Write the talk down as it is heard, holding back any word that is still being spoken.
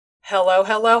Hello,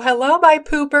 hello, hello, my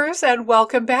poopers, and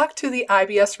welcome back to the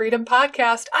IBS Freedom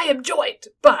Podcast. I am joined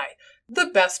by the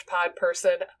best pod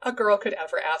person a girl could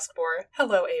ever ask for.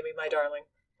 Hello, Amy, my darling.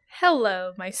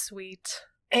 Hello, my sweet.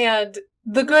 And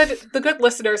the good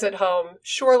listeners at home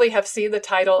surely have seen the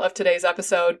title of today's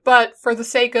episode, but for the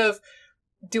sake of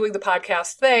doing the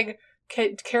podcast thing,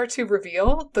 care to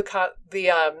reveal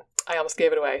I almost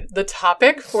gave it away. The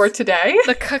topic for today.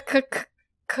 The topic.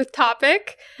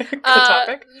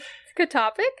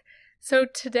 Topic. So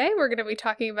today we're going to be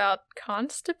talking about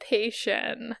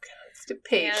constipation.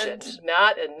 Constipation.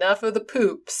 Not enough of the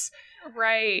poops.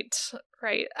 Right.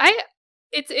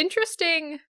 It's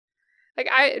interesting.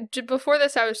 Before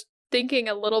this, I was thinking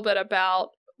a little bit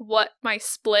about what my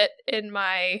split in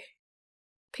my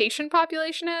patient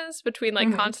population is between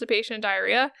constipation and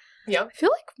diarrhea. Yeah. I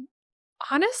feel like,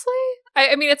 honestly,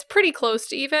 I mean, it's pretty close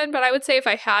to even, but I would say if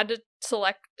I had to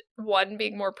select one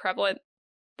being more prevalent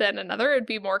than another, it'd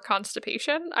be more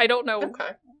constipation. I don't know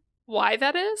why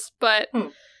that is, but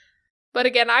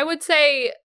again, I would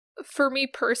say for me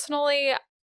personally,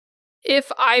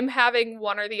 if I'm having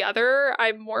one or the other,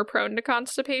 I'm more prone to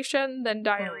constipation than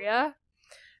diarrhea,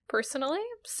 personally.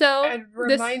 So, and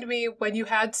remind me, when you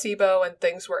had SIBO and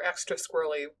things were extra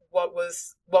squirrely, what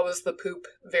was the poop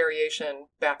variation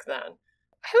back then?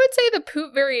 I would say the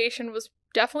poop variation was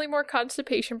definitely more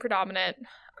constipation predominant.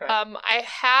 Okay. I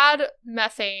had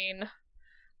methane.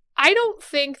 I don't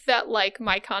think that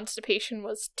my constipation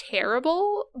was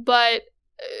terrible, but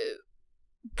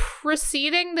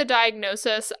preceding the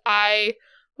diagnosis, I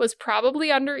was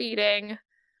probably under eating.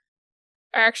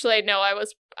 Actually, no, I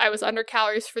was under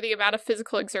calories for the amount of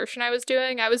physical exertion I was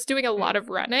doing. I was doing a lot of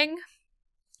running.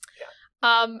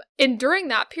 Yeah. And during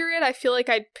that period, I feel like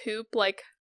I'd poop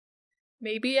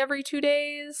maybe every 2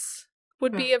 days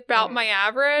would be about my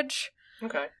average.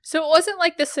 Okay. So it wasn't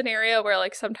like the scenario where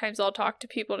sometimes I'll talk to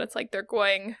people and it's they're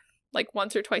going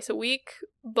once or twice a week,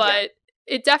 but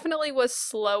it definitely was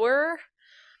slower.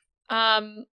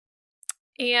 And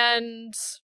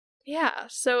yeah,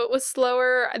 so it was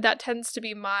slower. That tends to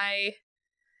be the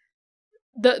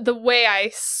way I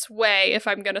sway if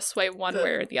I'm going to sway one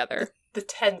way or the other. The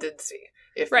tendency,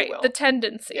 if you will. The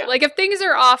tendency. Yeah. If things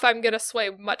are off, I'm going to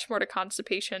sway much more to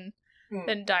constipation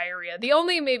than diarrhea. The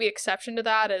only maybe exception to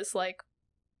that is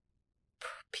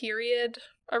period.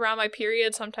 Around my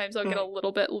period, sometimes I'll get a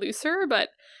little bit looser, but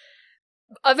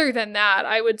other than that,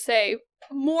 I would say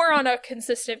more on a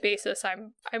consistent basis,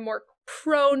 I'm more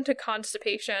prone to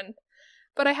constipation,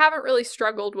 but I haven't really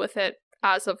struggled with it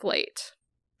as of late.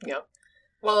 Yeah.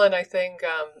 Well, and I think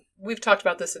we've talked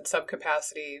about this in some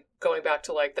capacity, going back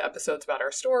to the episodes about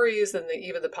our stories and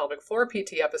even the pelvic floor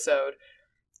PT episode.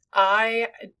 I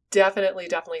definitely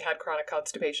had chronic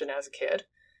constipation as a kid.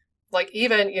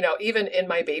 Even in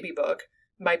my baby book,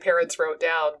 my parents wrote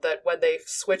down that when they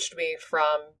switched me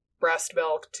from breast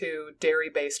milk to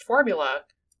dairy-based formula,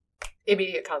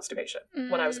 immediate constipation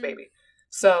when I was a baby.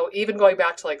 So even going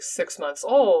back to 6 months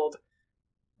old,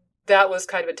 that was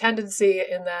kind of a tendency.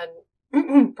 And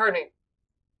then, pardon me,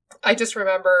 I just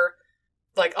remember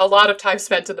a lot of time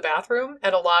spent in the bathroom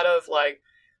and a lot of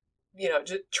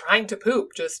just trying to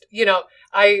poop.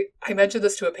 I mentioned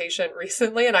this to a patient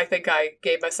recently, and I think I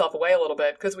gave myself away a little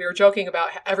bit because we were joking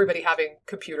about everybody having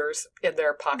computers in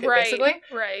their pocket, basically.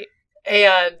 Right.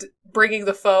 And bringing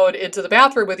the phone into the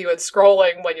bathroom with you and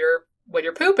scrolling when you're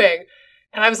pooping.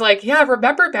 And I was like, yeah,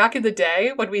 remember back in the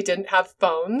day when we didn't have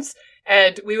phones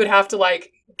and we would have to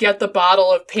get the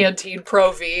bottle of Pantene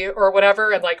Pro V or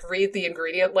whatever and read the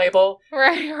ingredient label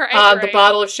on the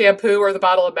bottle of shampoo or the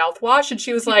bottle of mouthwash. And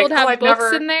she was People like, have I've books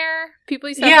never in there. People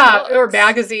used to have books. Or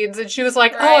magazines. And she was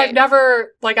like, I've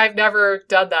never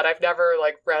done that. I've never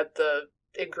read the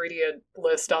ingredient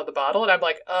list on the bottle. And I'm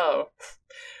like, oh.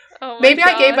 Maybe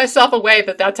I gave myself away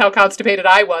that's how constipated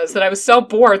I was, that I was so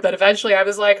bored that eventually I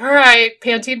was like, all right,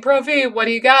 Pantene Pro V, what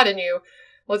do you got in you?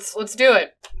 Let's do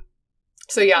it.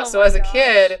 So yeah, as a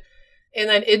kid, and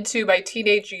then into my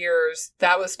teenage years,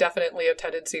 that was definitely a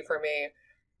tendency for me.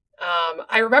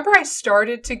 I remember I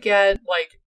started to get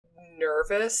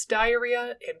nervous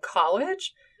diarrhea in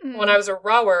college. When I was a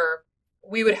rower,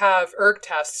 we would have erg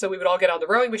tests, so we would all get on the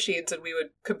rowing machines and we would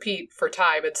compete for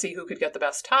time and see who could get the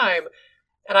best time.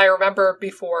 And I remember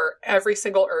before every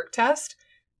single erg test,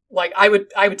 I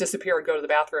would disappear and go to the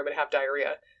bathroom and have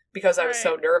diarrhea because I was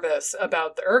so nervous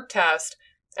about the erg test.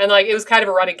 And it was kind of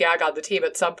a running gag on the team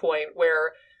at some point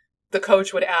where the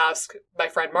coach would ask my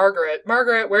friend Margaret,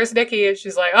 where's Nikki? And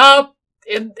she's like, oh,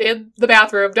 in the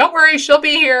bathroom. Don't worry, she'll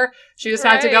be here. She just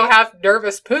had to go have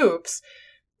nervous poops.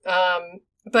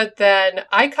 But then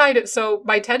so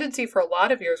my tendency for a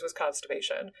lot of years was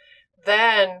constipation.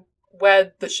 Then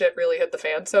when the shit really hit the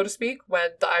fan, so to speak,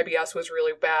 when the IBS was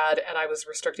really bad and I was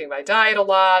restricting my diet a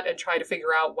lot and trying to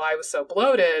figure out why I was so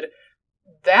bloated,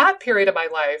 that period of my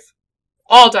life,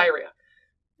 all diarrhea.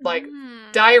 Like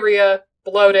diarrhea,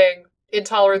 bloating,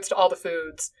 intolerance to all the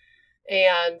foods.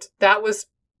 And that was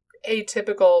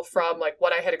atypical from like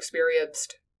what I had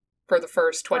experienced for the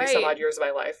first 20 some odd years of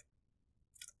my life.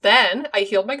 Then I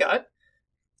healed my gut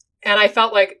and I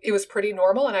felt like it was pretty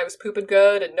normal and I was pooping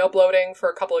good and no bloating for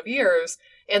a couple of years.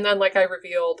 And then like I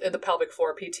revealed in the pelvic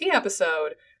floor PT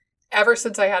episode, ever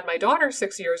since I had my daughter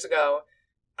 6 years ago,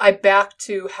 I'm back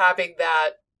to having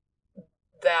that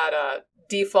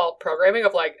default programming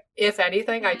of like, if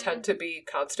anything, I tend to be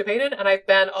constipated. And I've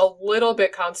been a little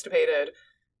bit constipated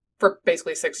for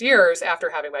basically 6 years after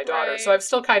having my daughter. So I'm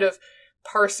still kind of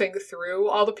parsing through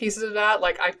all the pieces of that.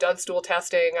 Like I've done stool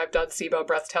testing, I've done SIBO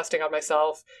breath testing on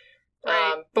myself.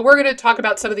 But we're going to talk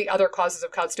about some of the other causes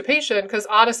of constipation because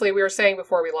honestly, we were saying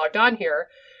before we logged on here,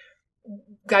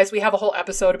 guys, we have a whole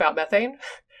episode about methane.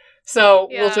 So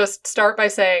we'll just start by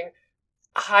saying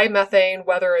high methane,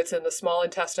 whether it's in the small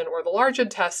intestine or the large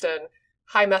intestine,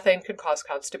 high methane can cause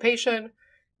constipation.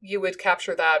 You would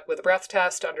capture that with a breath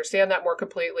test to understand that more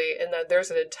completely. And then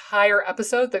there's an entire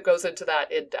episode that goes into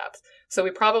that in depth. So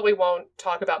we probably won't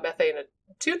talk about methane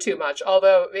too much.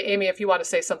 Although, Amy, if you want to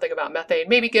say something about methane,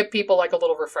 maybe give people like a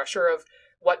little refresher of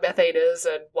what methane is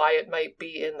and why it might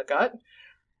be in the gut.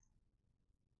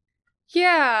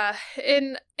 Yeah.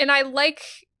 And I like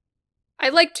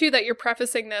too that you're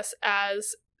prefacing this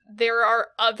as there are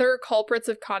other culprits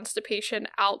of constipation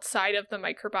outside of the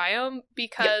microbiome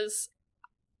because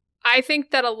I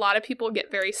think that a lot of people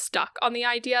get very stuck on the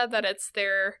idea that it's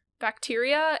their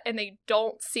bacteria and they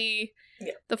don't see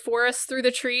the forest through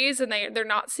the trees and they're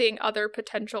not seeing other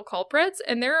potential culprits.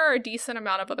 And there are a decent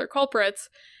amount of other culprits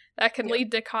that can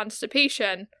lead to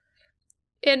constipation.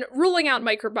 And ruling out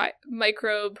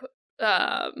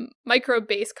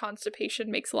microbe-based constipation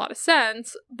makes a lot of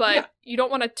sense, but you don't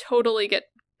want to totally get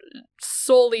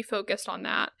solely focused on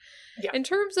that. In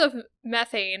terms of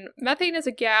methane is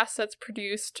a gas that's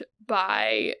produced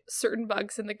by certain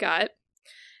bugs in the gut,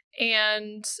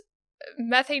 and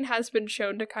methane has been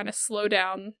shown to kind of slow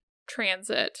down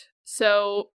transit.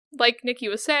 So, like Nikki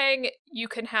was saying, you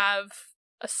can have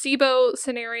a SIBO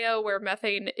scenario where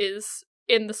methane is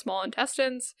in the small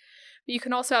intestines. You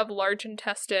can also have large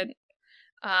intestine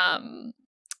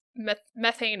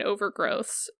methane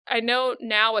overgrowths. I know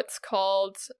now it's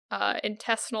called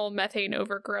intestinal methane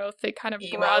overgrowth. They kind of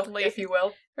emo, broadly, if you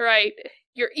will. Right.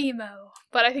 You're emo,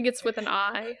 but I think it's with an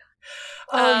I.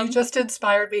 You just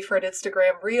inspired me for an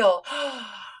Instagram reel.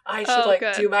 I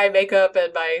should do my makeup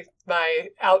and my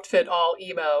outfit all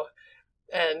emo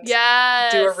and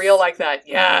do a reel like that.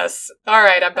 Yes. All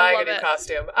right, I'm buying a new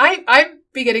costume. I'm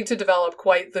beginning to develop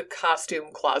quite the costume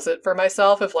closet for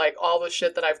myself of like all the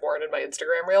shit that I've worn in my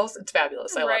Instagram reels. It's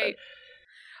fabulous. I love it.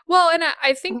 Well, and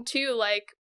I think too,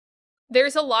 like,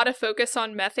 there's a lot of focus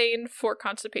on methane for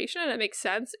constipation, and it makes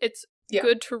sense. It's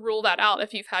good to rule that out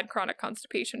if you've had chronic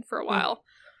constipation for a while.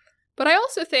 But I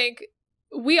also think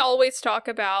we always talk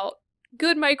about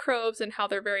good microbes and how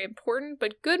they're very important,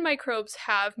 but good microbes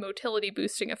have motility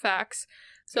boosting effects.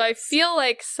 So I feel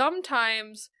like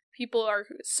sometimes people are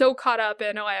so caught up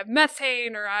in, I have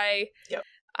methane, or I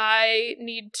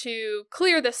need to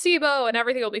clear the SIBO and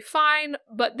everything will be fine.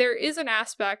 But there is an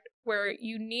aspect where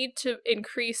you need to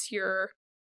increase your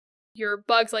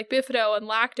bugs like bifido and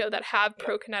lacto that have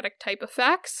prokinetic type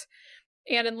effects.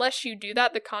 And unless you do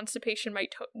that, the constipation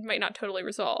might not totally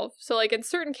resolve. So like in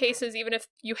certain cases, even if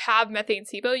you have methane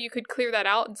SIBO, you could clear that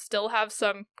out and still have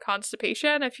some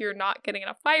constipation if you're not getting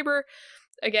enough fiber.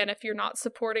 Again, if you're not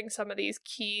supporting some of these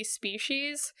key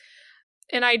species.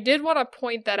 And I did want to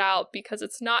point that out because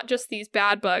it's not just these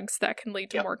bad bugs that can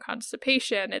lead to more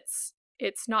constipation. It's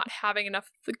not having enough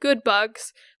of the good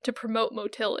bugs to promote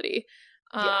motility.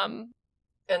 And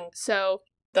so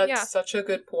that's such a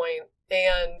good point.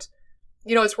 And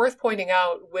it's worth pointing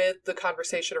out with the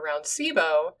conversation around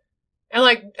SIBO, and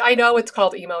like, I know it's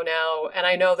called emo now, and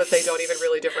I know that they don't even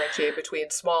really differentiate between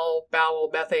small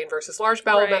bowel methane versus large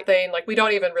bowel methane. Like, we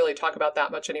don't even really talk about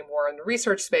that much anymore in the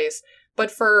research space. But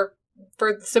for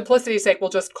simplicity's sake, we'll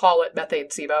just call it methane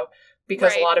SIBO,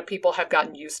 because a lot of people have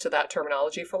gotten used to that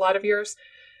terminology for a lot of years.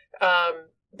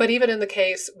 But even in the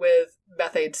case with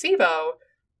methane SIBO,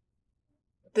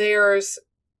 there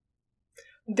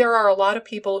are a lot of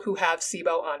people who have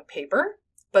SIBO on paper,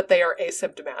 but they are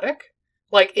asymptomatic.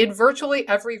 Like in virtually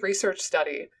every research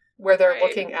study where they're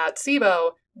looking at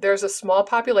SIBO, there's a small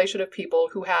population of people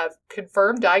who have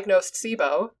confirmed diagnosed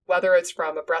SIBO, whether it's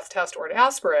from a breath test or an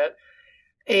aspirate,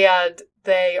 and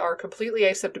they are completely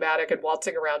asymptomatic and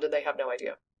waltzing around and they have no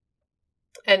idea.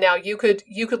 And now you could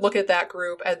look at that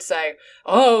group and say,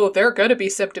 oh, they're going to be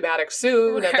symptomatic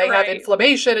soon and they have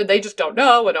inflammation and they just don't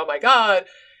know and oh my God.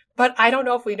 But I don't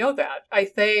know if we know that. I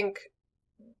think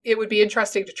it would be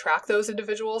interesting to track those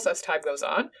individuals as time goes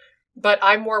on. But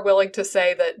I'm more willing to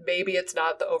say that maybe it's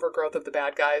not the overgrowth of the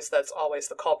bad guys that's always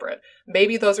the culprit.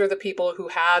 Maybe those are the people who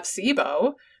have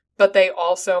SIBO, but they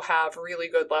also have really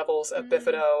good levels of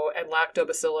bifido and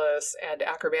lactobacillus and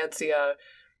Akkermansia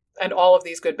and all of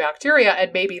these good bacteria,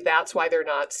 and maybe that's why they're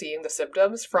not seeing the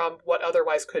symptoms from what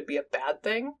otherwise could be a bad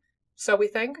thing, so we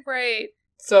think. Right.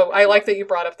 So I like that you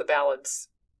brought up the balance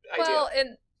idea. Well,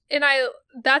 and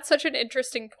that's such an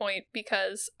interesting point,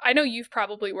 because I know you've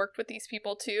probably worked with these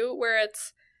people too, where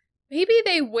it's maybe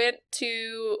they went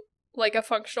to like a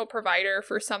functional provider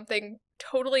for something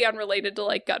totally unrelated to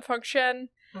like gut function,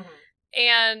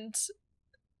 and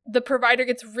the provider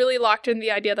gets really locked in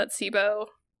the idea that SIBO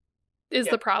is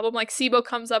the problem. Like SIBO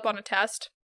comes up on a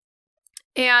test,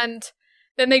 and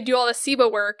then they do all the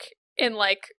SIBO work, and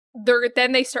like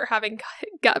then they start having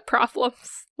gut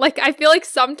problems. Like I feel like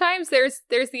sometimes there's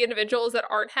the individuals that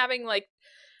aren't having like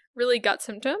really gut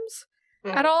symptoms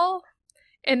at all,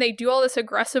 and they do all this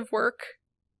aggressive work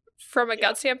from a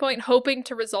gut standpoint, hoping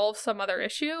to resolve some other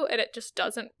issue, and it just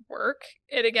doesn't work.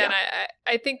 And again,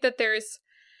 I think that there's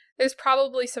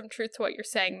probably some truth to what you're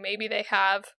saying. Maybe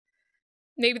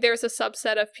there's a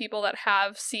subset of people that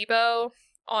have SIBO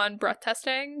on breath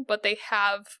testing, but they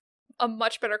have a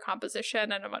much better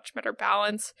composition and a much better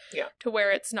balance to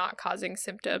where it's not causing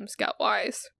symptoms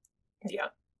gut-wise. Yeah.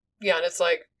 Yeah, and it's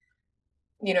like,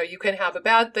 you know, you can have a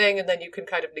bad thing and then you can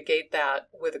kind of negate that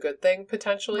with a good thing,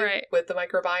 potentially, with the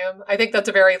microbiome. I think that's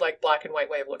a very, like, black and white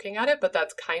way of looking at it, but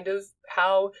that's kind of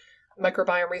how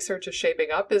microbiome research is shaping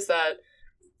up, is that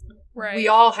we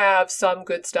all have some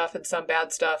good stuff and some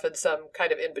bad stuff and some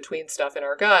kind of in-between stuff in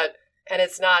our gut, and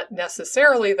it's not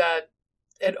necessarily that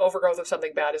an overgrowth of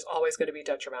something bad is always going to be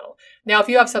detrimental. Now, if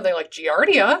you have something like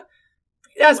Giardia,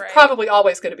 that's probably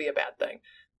always going to be a bad thing.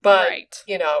 But,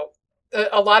 you know,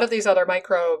 a lot of these other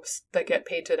microbes that get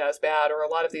painted as bad, or a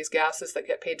lot of these gases that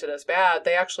get painted as bad,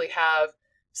 they actually have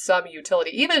some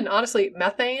utility. Even, honestly,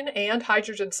 methane and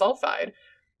hydrogen sulfide,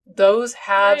 those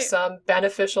have some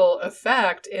beneficial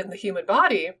effect in the human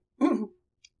body.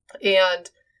 And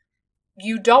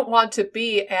you don't want to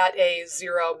be at a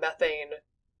zero methane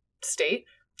state.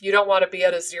 You don't want to be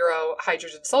at a zero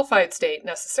hydrogen sulfide state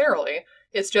necessarily.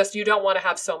 It's just you don't want to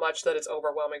have so much that it's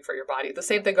overwhelming for your body. The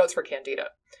same thing goes for Candida.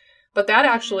 But that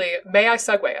actually, may I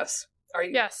segue us?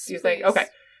 Yes, do you think? Okay.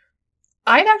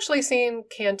 I've actually seen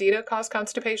Candida cause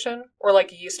constipation, or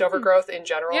like yeast overgrowth in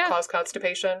general cause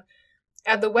constipation.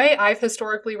 And the way I've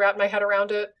historically wrapped my head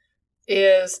around it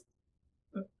is,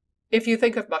 if you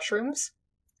think of mushrooms,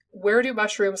 where do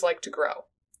mushrooms like to grow?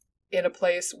 In a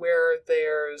place where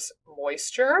there's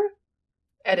moisture,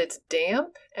 and it's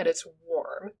damp, and it's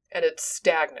warm, and it's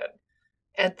stagnant.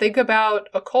 And think about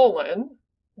a colon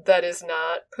that is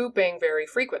not pooping very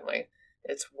frequently.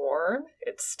 It's warm,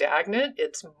 it's stagnant,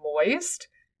 it's moist,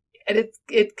 and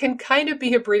it can kind of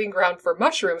be a breeding ground for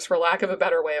mushrooms, for lack of a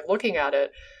better way of looking at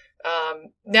it.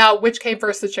 Now, which came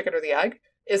first, the chicken or the egg?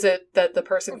 Is it that the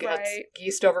person gets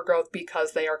yeast overgrowth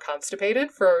because they are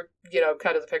constipated, for, you know,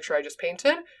 kind of the picture I just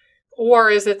painted?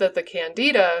 Or is it that the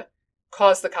Candida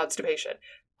caused the constipation?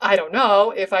 I don't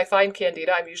know. If I find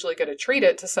Candida, I'm usually going to treat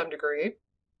it to some degree.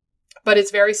 But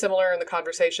it's very similar in the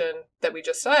conversation that we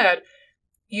just said.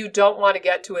 You don't want to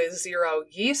get to a zero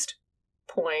yeast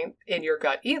point in your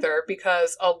gut either,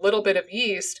 because a little bit of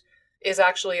yeast is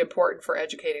actually important for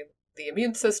educating the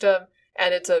immune system,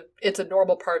 and it's a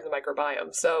normal part of the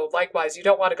microbiome. So likewise, you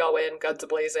don't want to go in guns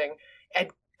a-blazing and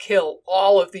kill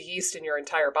all of the yeast in your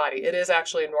entire body. It is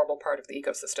actually a normal part of the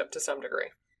ecosystem to some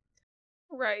degree.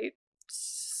 Right.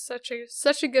 Such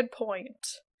a good point.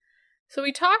 So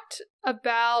we talked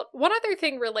about one other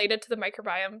thing related to the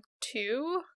microbiome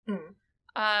too.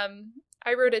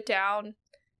 I wrote it down,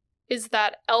 is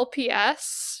that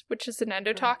LPS, which is an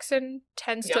endotoxin,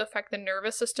 tends to affect the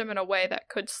nervous system in a way that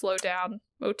could slow down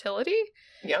motility.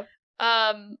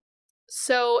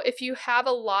 So if you have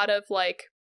a lot of like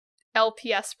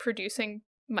LPS producing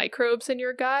microbes in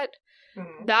your gut,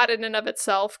 that in and of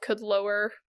itself could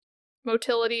lower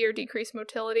motility or decrease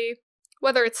motility,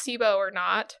 whether it's SIBO or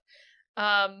not.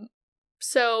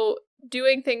 So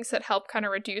doing things that help kind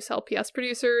of reduce LPS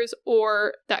producers,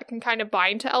 or that can kind of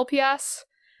bind to LPS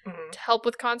to help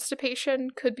with constipation,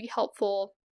 could be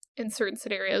helpful in certain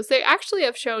scenarios. They actually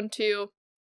have shown to,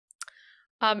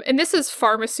 and this is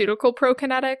pharmaceutical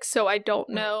prokinetics, so I don't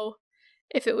know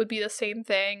if it would be the same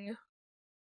thing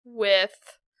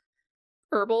with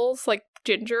herbals like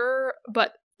ginger,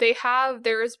 but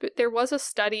there was a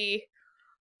study,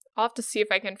 I'll have to see if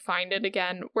I can find it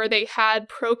again, where they had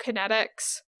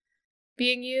prokinetics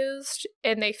being used,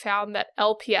 and they found that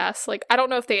LPS, like, I don't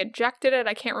know if they injected it,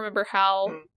 I can't remember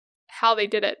how they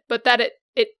did it, but that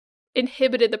it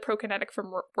inhibited the prokinetic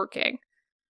from working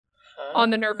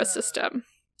on the nervous system.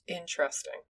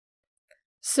 Interesting.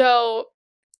 So,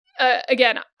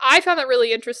 again, I found that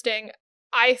really interesting.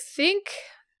 I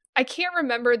can't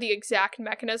remember the exact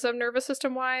mechanism nervous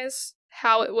system-wise,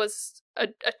 how it was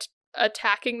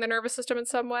attacking the nervous system in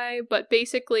some way, but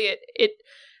basically it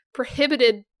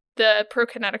prohibited the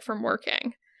prokinetic from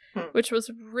working, which was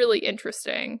really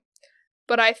interesting.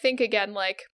 But I think, again,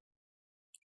 like,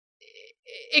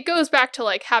 it goes back to,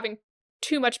 like, having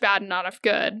too much bad and not enough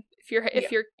good.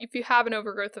 If you have an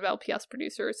overgrowth of LPS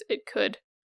producers, it could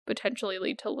potentially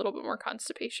lead to a little bit more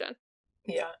constipation.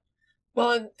 Yeah.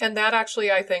 Well, and that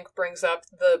actually, I think, brings up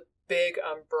the big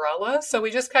umbrella. So we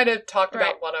just kind of talked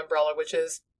about one umbrella, which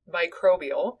is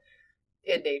microbial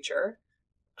in nature.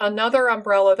 Another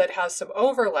umbrella that has some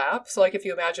overlap, so like if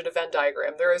you imagine a Venn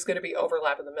diagram, there is going to be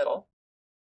overlap in the middle.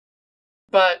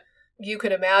 But you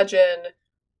can imagine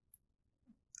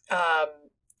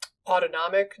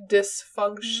autonomic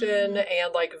dysfunction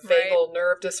and like vagal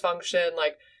nerve dysfunction,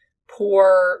 like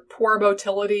poor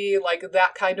motility, like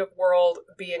that kind of world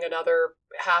being another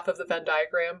half of the Venn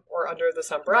diagram or under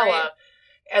this umbrella. Right.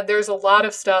 And there's a lot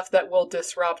of stuff that will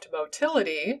disrupt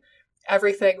motility,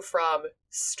 everything from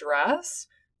stress,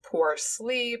 poor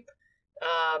sleep,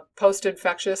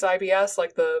 post-infectious IBS,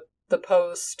 like the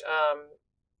post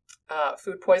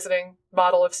food poisoning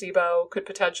model of SIBO could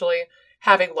potentially,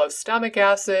 having low stomach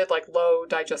acid, like low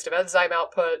digestive enzyme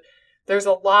output. There's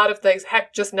a lot of things.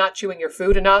 Heck, just not chewing your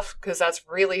food enough, because that's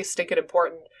really stinking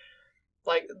important.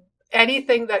 Like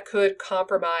anything that could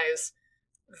compromise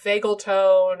vagal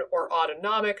tone or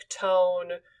autonomic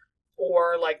tone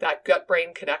or like that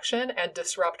gut-brain connection and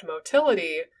disrupt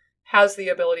motility has the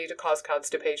ability to cause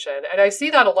constipation. And I see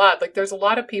that a lot. Like there's a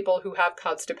lot of people who have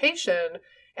constipation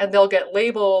and they'll get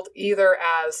labeled either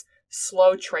as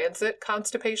slow transit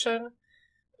constipation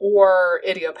or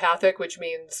idiopathic, which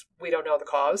means we don't know the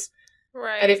cause.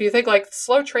 Right. And if you think like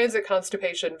slow transit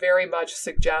constipation very much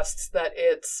suggests that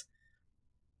it's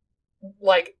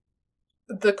like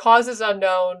the cause is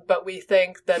unknown, but we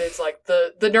think that it's like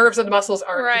the nerves and the muscles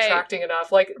aren't contracting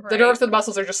enough. Like the nerves and the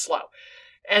muscles are just slow.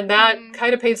 And that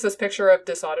kind of paints this picture of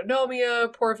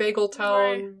dysautonomia, poor vagal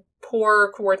tone,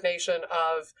 poor coordination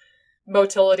of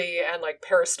motility and like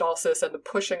peristalsis and the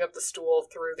pushing of the stool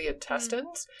through the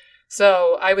intestines.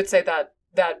 So I would say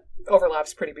that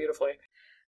overlaps pretty beautifully.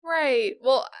 Right.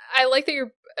 Well, I like that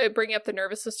you're bringing up the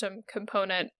nervous system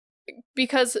component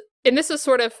because, and this is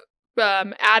sort of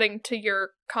adding to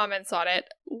your comments on it.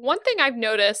 One thing I've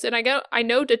noticed, and I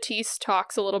know Datis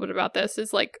talks a little bit about this,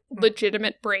 is like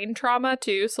legitimate brain trauma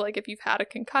too. So like if you've had a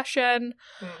concussion,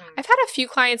 I've had a few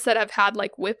clients that have had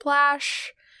like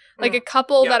whiplash, like a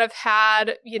couple that have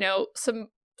had, you know, some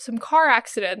car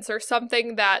accidents or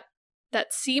something that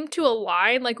seem to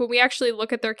align. Like when we actually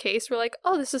look at their case, we're like,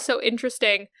 oh, this is so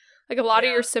interesting. Like a lot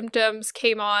of your symptoms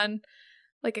came on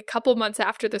like a couple months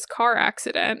after this car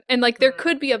accident. And like there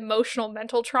could be emotional,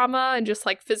 mental trauma and just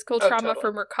like physical trauma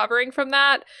from recovering from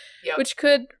that, which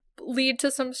could lead to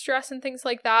some stress and things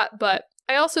like that. But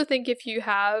I also think if you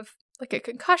have like a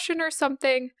concussion or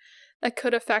something that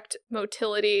could affect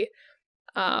motility,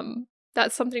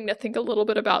 that's something to think a little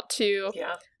bit about too.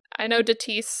 Yeah. I know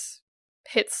Datis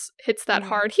hits that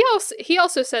hard. He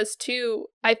also says too,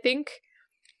 I think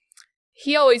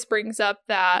he always brings up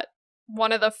that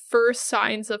one of the first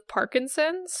signs of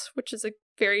Parkinson's, which is a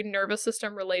very nervous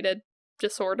system related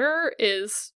disorder,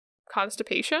 is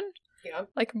constipation. Yeah.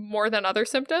 Like more than other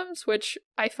symptoms, which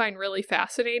I find really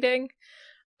fascinating.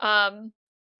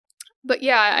 But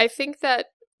yeah, I think that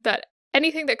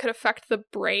anything that could affect the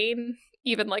brain,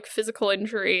 even like physical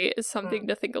injury, is something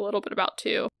to think a little bit about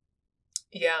too.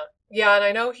 Yeah. Yeah, and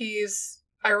I know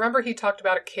I remember he talked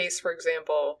about a case, for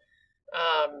example,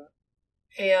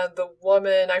 and the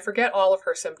woman, I forget all of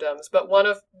her symptoms, but one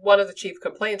of the chief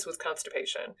complaints was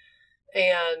constipation.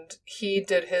 And he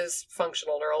did his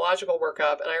functional neurological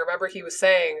workup, and I remember he was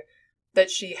saying that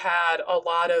she had a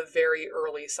lot of very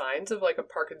early signs of like a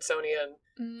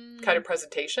Parkinsonian kind of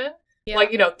presentation. Yeah.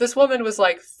 Like, you know, this woman was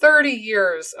like 30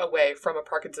 years away from a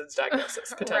Parkinson's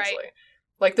diagnosis, potentially.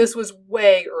 Like this was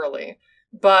way early.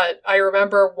 But I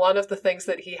remember one of the things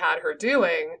that he had her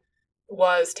doing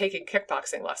was taking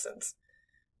kickboxing lessons.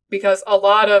 Because a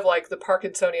lot of like the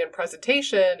Parkinsonian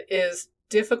presentation is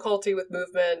difficulty with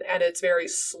movement and it's very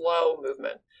slow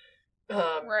movement.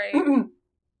 Right.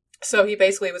 So he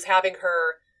basically was having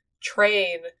her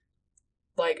train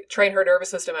her nervous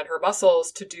system and her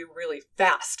muscles to do really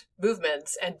fast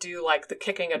movements and do like the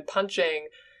kicking and punching.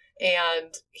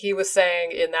 And he was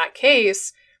saying in that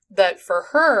case that for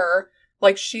her,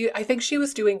 like I think she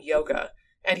was doing yoga.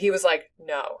 And he was like,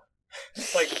 no,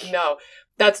 like, no,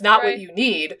 that's not what you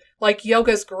need. Like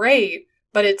yoga's great,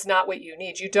 but it's not what you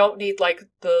need. You don't need like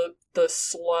the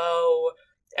slow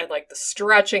and like the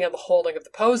stretching and the holding of the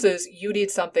poses. You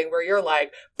need something where you're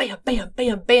like, bam, bam,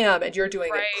 bam, bam, and you're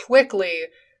doing it quickly.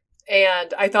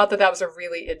 And I thought that was a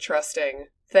really interesting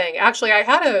thing. Actually, I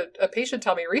had a patient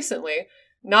tell me recently,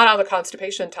 not on the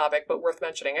constipation topic, but worth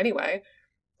mentioning anyway.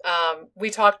 We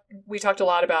talked a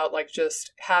lot about like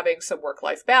just having some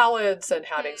work-life balance and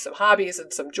having some hobbies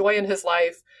and some joy in his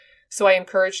life. So I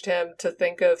encouraged him to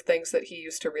think of things that he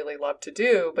used to really love to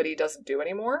do, but he doesn't do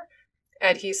anymore.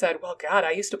 And he said, well, God,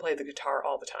 I used to play the guitar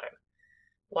all the time.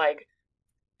 Like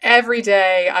every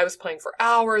day I was playing for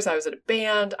hours. I was in a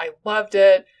band. I loved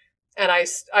it. And I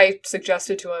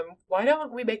suggested to him, why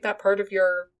don't we make that part of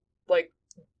your like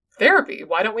therapy?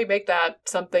 Why don't we make that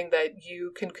something that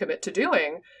you can commit to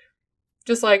doing?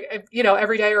 Just like, you know,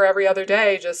 every day or every other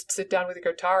day, just sit down with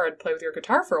your guitar and play with your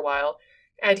guitar for a while.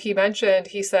 And he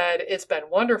said, it's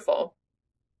been wonderful.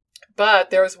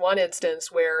 But there was one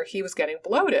instance where he was getting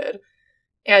bloated.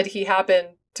 And he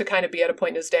happened to kind of be at a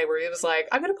point in his day where he was like,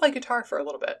 I'm going to play guitar for a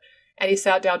little bit. And he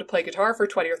sat down to play guitar for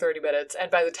 20 or 30 minutes. And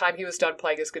by the time he was done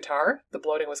playing his guitar, the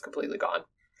bloating was completely gone.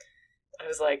 I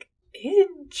was like,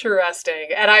 interesting.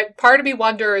 And part of me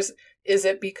wonders, is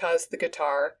it because the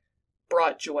guitar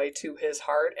brought joy to his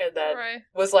heart and then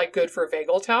was like good for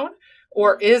vagal tone?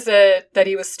 Or is it that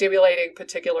he was stimulating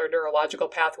particular neurological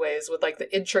pathways with like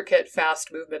the intricate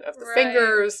fast movement of the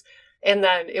fingers? And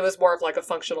then it was more of like a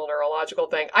functional neurological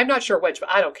thing. I'm not sure which, but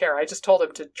I don't care. I just told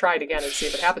him to try it again and see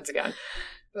if it happens again.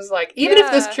 It was like, even if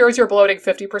this cures your bloating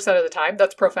 50% of the time,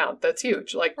 that's profound. That's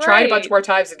huge. Like, try it a bunch more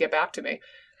times and get back to me.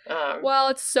 Well,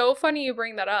 it's so funny you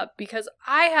bring that up because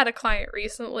I had a client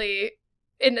recently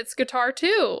and it's guitar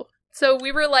too. So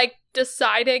we were like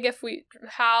deciding we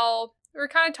were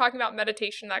kind of talking about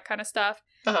meditation, that kind of stuff.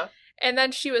 Uh-huh. And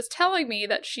then she was telling me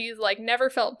that she's like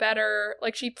never felt better.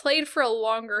 Like she played for a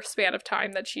longer span of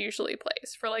time than she usually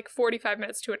plays, for like 45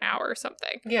 minutes to an hour or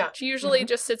something. Yeah. She usually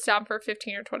just sits down for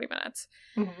 15 or 20 minutes.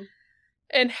 Mm-hmm.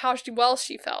 And how well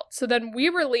she felt. So then we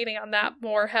were leaning on that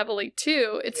more heavily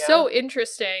too. It's so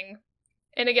interesting.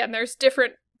 And again, there's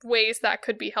different ways that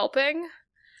could be helping.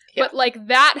 Yeah. But like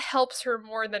that helps her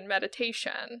more than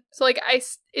meditation. So like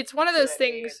it's one of those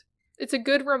things, it's a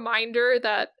good reminder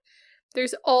that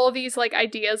there's all these like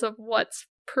ideas of what's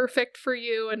perfect for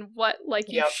you and what like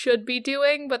you should be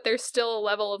doing, but there's still a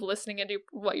level of listening into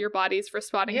what your body's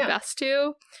responding best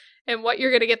to and what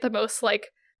you're going to get the most like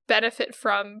benefit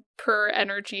from per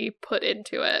energy put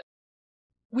into it.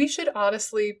 We should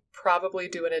honestly probably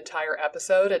do an entire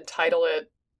episode and title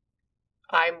it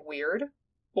I'm Weird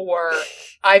or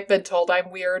I've Been Told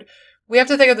I'm Weird. We have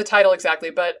to think of the title exactly,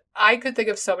 but I could think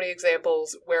of so many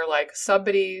examples where like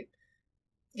somebody,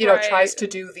 you know, tries to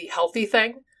do the healthy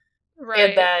thing.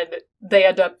 And then they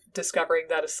end up discovering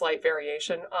that a slight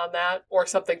variation on that or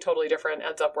something totally different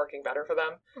ends up working better for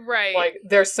them. Right. Like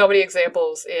there's so many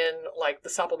examples in like the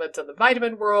supplements and the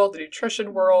vitamin world, the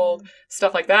nutrition world,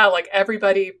 stuff like that. Like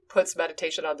everybody puts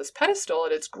meditation on this pedestal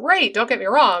and it's great. Don't get me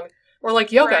wrong. Or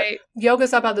like yoga. Right.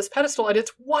 Yoga's up on this pedestal and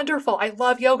it's wonderful. I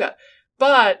love yoga.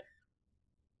 But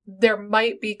there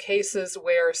might be cases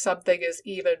where something is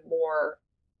even more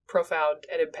profound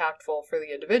and impactful for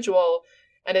the individual.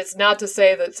 And it's not to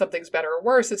say that something's better or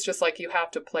worse. It's just like you have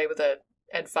to play with it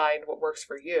and find what works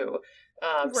for you.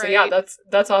 So yeah,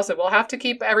 that's awesome. We'll have to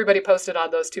keep everybody posted on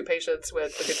those two patients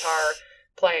with the guitar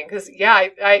playing. Because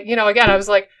I you know, again, I was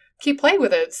like, keep playing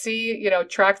with it. See, you know,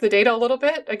 track the data a little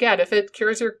bit. Again, if it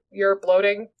cures your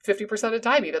bloating 50% of the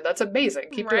time even, that's amazing.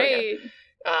 Keep doing it.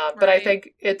 But I think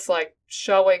it's like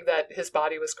showing that his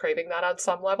body was craving that on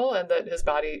some level and that his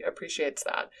body appreciates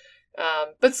that.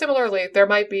 But similarly, there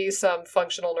might be some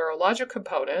functional neurologic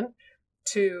component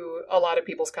to a lot of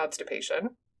people's constipation.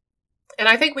 And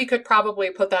I think we could probably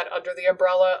put that under the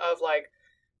umbrella of like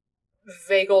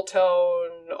vagal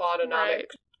tone,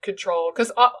 autonomic control.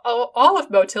 Because all of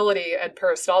motility and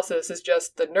peristalsis is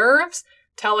just the nerves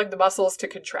telling the muscles to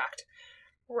contract.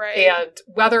 Right. And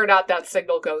whether or not that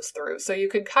signal goes through. So you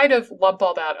can kind of lump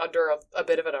all that under a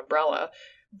bit of an umbrella.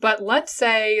 But let's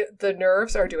say the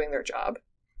nerves are doing their job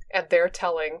and they're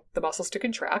telling the muscles to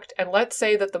contract. And let's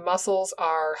say that the muscles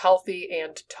are healthy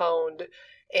and toned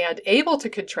and able to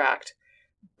contract,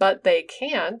 but they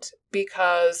can't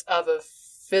because of a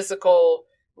physical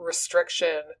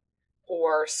restriction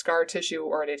or scar tissue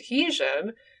or an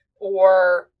adhesion,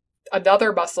 or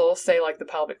another muscle, say like the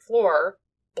pelvic floor,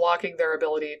 blocking their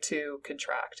ability to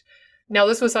contract. Now,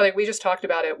 this was something we just talked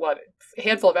about it, a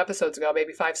handful of episodes ago,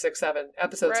 maybe 5, 6, 7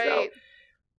 episodes ago.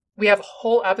 We have a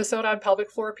whole episode on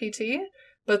pelvic floor PT,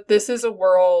 but this is a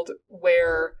world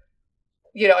where,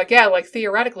 again, like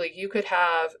theoretically, you could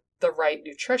have the right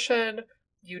nutrition,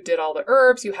 you did all the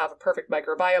herbs, you have a perfect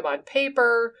microbiome on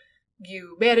paper,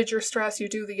 you manage your stress, you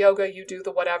do the yoga, you do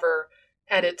the whatever,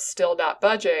 and it's still not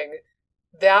budging.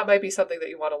 That might be something that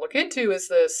you want to look into, is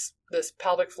this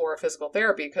pelvic floor physical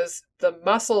therapy, because the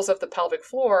muscles of the pelvic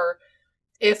floor,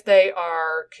 if they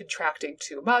are contracting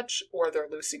too much, or they're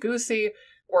loosey-goosey,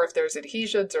 or if there's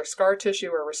adhesions or scar tissue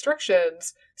or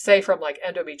restrictions, say from like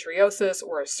endometriosis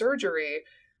or a surgery,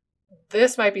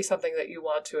 this might be something that you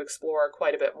want to explore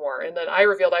quite a bit more. And then I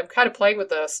revealed, I'm kind of playing with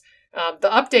this, the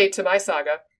update to my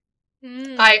saga.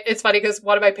 It's funny because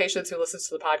one of my patients who listens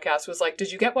to the podcast was like,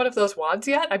 did you get one of those wands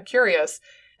yet? I'm curious.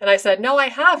 And I said, no, I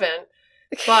haven't.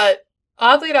 But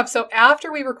oddly enough, so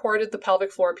after we recorded the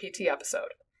pelvic floor PT episode,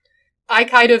 I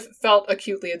kind of felt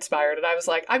acutely inspired. And I was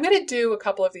like, I'm going to do a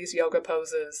couple of these yoga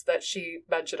poses that she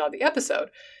mentioned on the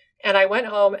episode. And I went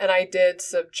home and I did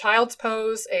some child's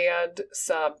pose and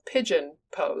some pigeon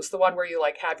pose. The one where you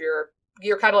like have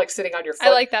you're kind of like sitting on your foot.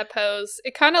 I like that pose.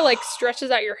 It kind of like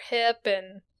stretches out your hip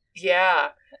and... Yeah.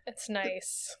 It's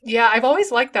nice. Yeah, I've always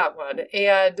liked that one.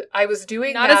 And I was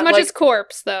doing Not as much as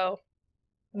corpse, though.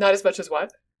 Not as much as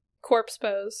what? Corpse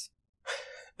pose.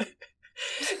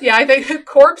 Yeah, I think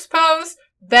corpse pose,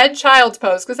 then child's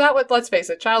pose. Because let's face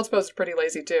it, child's pose is pretty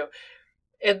lazy too.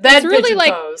 And then it's really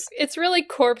pigeon pose. It's really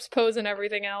corpse pose and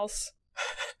everything else.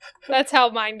 That's how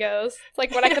mine goes. It's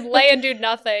like when I could lay and do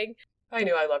nothing. I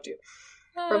knew I loved you.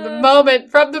 From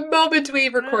the moment we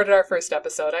recorded our first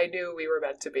episode, I knew we were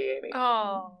meant to be, Amy.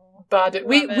 Oh, bonded.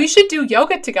 We should do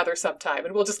yoga together sometime,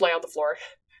 and we'll just lay on the floor.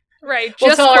 Right.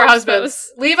 We'll tell our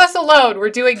husbands, leave us alone. We're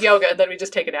doing yoga, and then we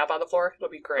just take a nap on the floor. It'll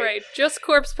be great. Right. Just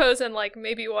corpse pose and like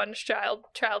maybe one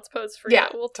child's pose for you. Yeah,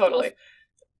 totally.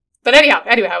 But anyhow,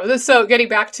 so getting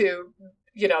back to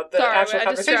the actual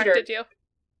conversation. I distracted you.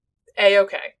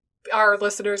 A-okay. Our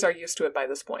listeners are used to it by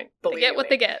this point. Believe me. They get what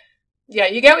they get. Yeah,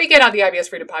 you get what you get on the IBS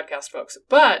Freedom Podcast, folks.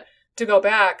 But to go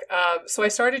back, so I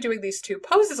started doing these two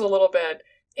poses a little bit,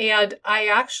 and I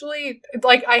actually,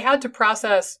 I had to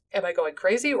process, am I going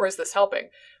crazy or is this helping?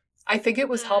 I think it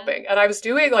was helping. And I was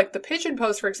doing, the pigeon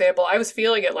pose, for example, I was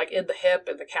feeling it, in the hip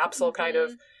and the capsule, kind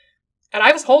of. And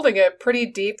I was holding it pretty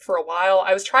deep for a while.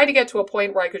 I was trying to get to a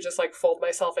point where I could just, fold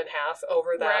myself in half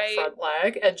over that front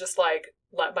leg and just,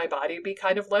 let my body be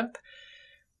kind of limp.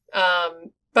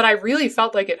 But I really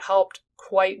felt like it helped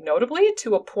quite notably,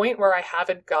 to a point where I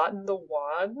haven't gotten the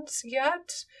wands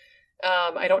yet.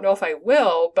 I don't know if I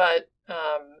will, but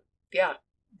yeah,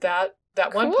 that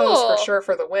one pose for sure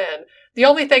for the win. The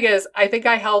only thing is, I think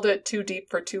I held it too deep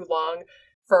for too long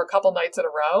for a couple nights in a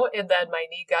row, and then my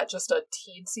knee got just a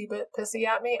teensy bit pissy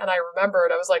at me, and I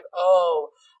remembered, I was like,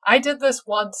 oh, I did this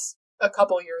once a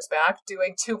couple years back,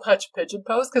 doing too much pigeon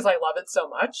pose, because I love it so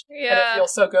much, and it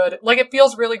feels so good. It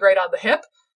feels really great on the hip,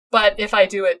 but if I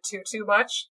do it too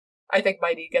much, I think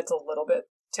my knee gets a little bit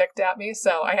ticked at me,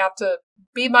 so I have to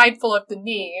be mindful of the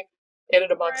knee in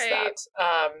and amongst that.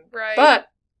 But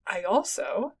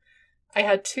I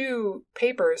had two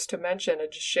papers to mention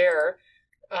and just share.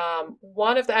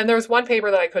 One of them, and there was one paper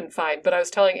that I couldn't find, but I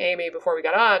was telling Amy before we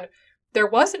got on, there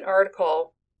was an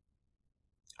article,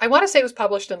 I want to say it was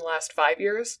published in the last 5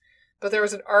 years, but there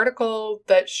was an article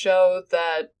that showed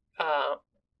that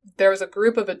there was a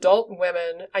group of adult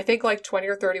women, I think 20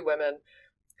 or 30 women,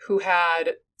 who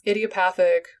had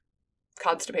idiopathic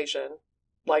constipation,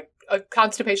 a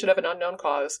constipation of an unknown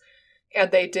cause,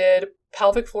 and they did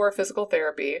pelvic floor physical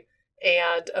therapy,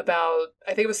 and about,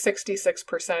 I think it was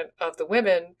 66% of the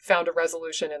women found a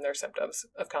resolution in their symptoms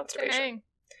of constipation. Dang.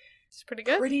 It's pretty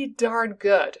good. Pretty darn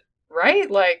good, right?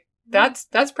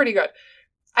 That's pretty good.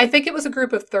 I think it was a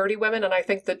group of 30 women, and I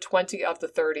think that 20 of the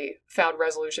 30 found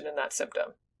resolution in that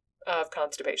symptom of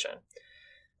constipation.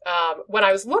 When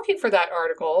I was looking for that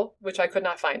article, which I could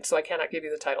not find, so I cannot give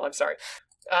you the title, I'm sorry.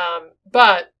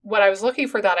 But when I was looking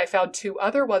for that, I found two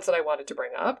other ones that I wanted to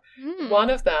bring up.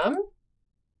 One of them,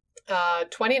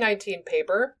 2019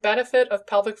 paper, Benefit of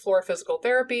Pelvic Floor Physical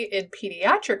Therapy in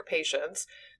Pediatric Patients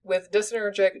with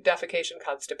Dysnergic Defecation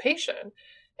Constipation.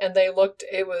 And they looked,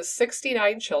 it was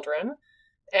 69 children,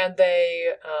 and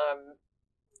they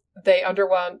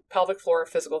underwent pelvic floor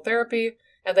physical therapy,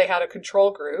 and they had a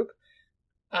control group.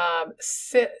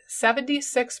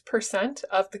 76%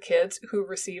 of the kids who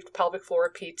received pelvic floor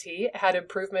PT had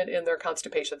improvement in their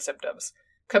constipation symptoms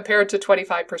compared to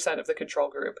 25% of the control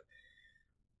group.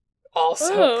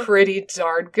 Also pretty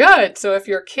darn good. So if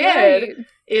your kid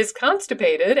is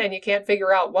constipated and you can't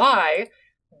figure out why,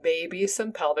 maybe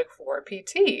some pelvic floor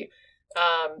PT.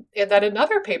 And then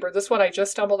another paper, this one I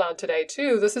just stumbled on today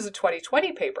too, this is a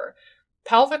 2020 paper,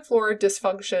 Pelvic Floor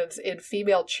Dysfunctions in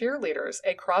Female Cheerleaders,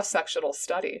 a cross-sectional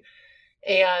study.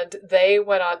 And they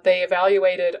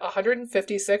evaluated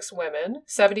 156 women,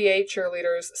 78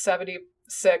 cheerleaders,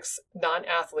 76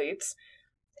 non-athletes,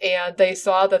 and they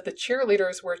saw that the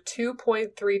cheerleaders were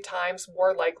 2.3 times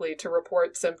more likely to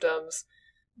report symptoms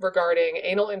regarding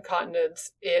anal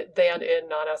incontinence than in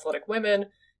non-athletic women.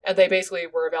 And they basically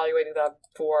were evaluating them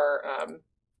for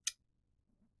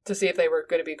to see if they were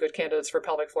going to be good candidates for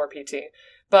pelvic floor PT.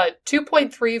 But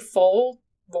 2.3-fold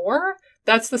more,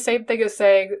 that's the same thing as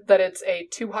saying that it's a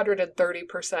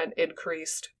 230%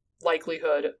 increased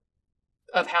likelihood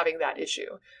of having that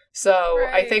issue. So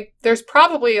I think there's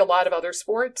probably a lot of other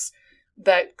sports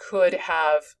that could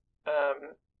have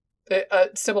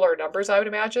similar numbers, I would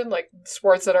imagine, like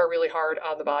sports that are really hard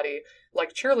on the body,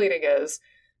 like cheerleading is.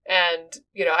 And,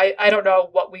 you know, I don't know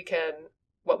what we can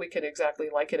exactly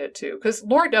liken it to. Because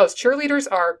Lord knows,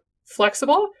 cheerleaders are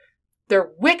flexible.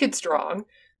 They're wicked strong.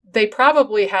 They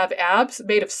probably have abs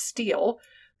made of steel.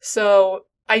 So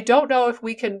I don't know if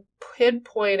we can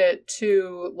pinpoint it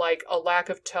to like a lack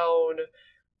of tone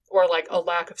or like a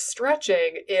lack of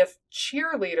stretching if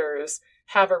cheerleaders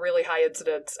have a really high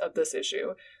incidence of this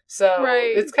issue. So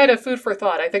it's kind of food for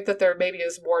thought. I think that there maybe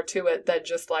is more to it than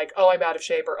just like, oh, I'm out of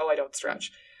shape or oh, I don't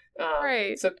stretch.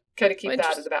 So kind of keep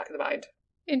that in the back of the mind.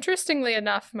 Interestingly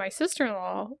enough, my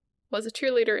sister-in-law was a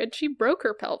cheerleader and she broke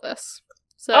her pelvis.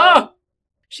 So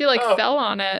she fell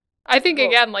on it. I think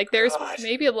again, like there's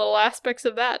maybe a little aspects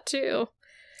of that too.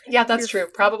 Yeah, that's true.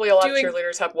 Probably a lot of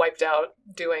cheerleaders have wiped out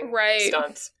doing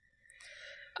stunts.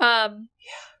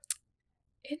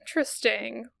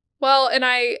 Interesting. Well, and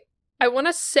I want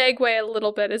to segue a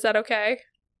little bit. Is that okay?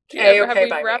 Have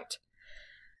we wrapped?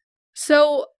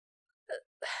 So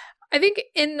I think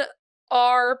and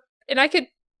I could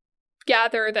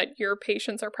gather that your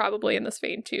patients are probably in this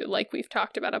vein too, like we've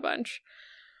talked about a bunch.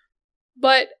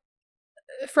 But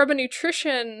from a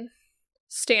nutrition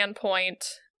standpoint,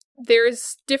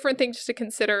 there's different things to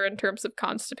consider in terms of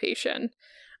constipation.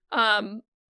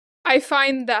 I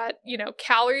find that, you know,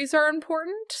 calories are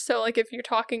important. So like if you're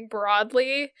talking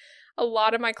broadly, a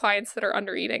lot of my clients that are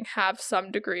under eating have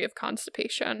some degree of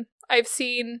constipation. I've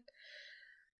seen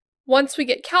once we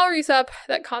get calories up,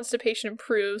 that constipation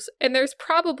improves. And there's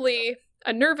probably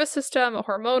a nervous system, a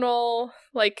hormonal,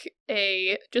 like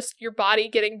just your body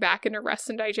getting back into rest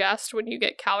and digest when you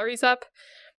get calories up.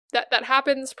 That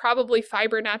happens. Probably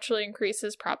fiber naturally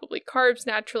increases, probably carbs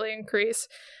naturally increase.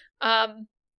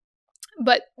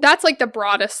 But that's like the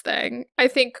broadest thing. I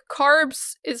think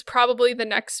carbs is probably the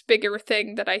next bigger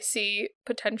thing that I see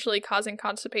potentially causing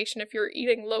constipation if you're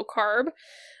eating low carb.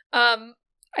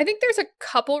 I think there's a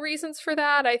couple reasons for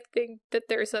that. I think that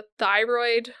there's a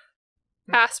thyroid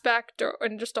aspect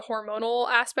and just a hormonal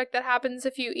aspect that happens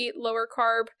if you eat lower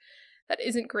carb that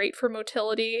isn't great for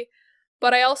motility.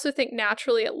 But I also think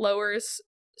naturally it lowers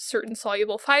certain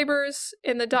soluble fibers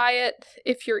in the diet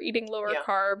if you're eating lower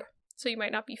carb. So you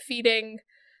might not be feeding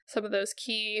some of those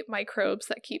key microbes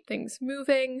that keep things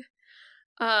moving.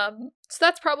 So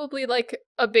that's probably like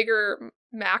a bigger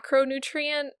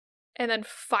macronutrient. And then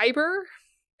fiber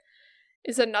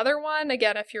is another one.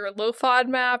 Again, if you're a low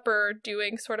FODMAP or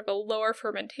doing sort of a lower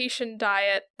fermentation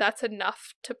diet, that's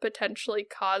enough to potentially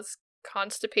cause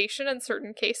constipation in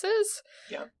certain cases.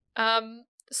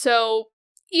 So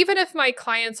even if my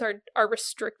clients are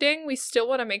restricting, we still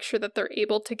want to make sure that they're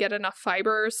able to get enough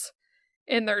fibers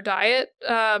in their diet.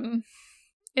 And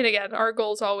again, our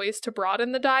goal is always to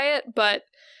broaden the diet, but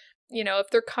you know, if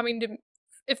they're coming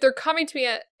to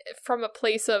me from a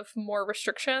place of more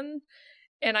restriction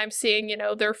and I'm seeing, you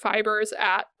know, their fibers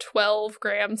at 12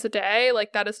 grams a day,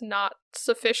 like that is not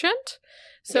sufficient.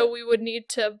 So we would need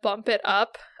to bump it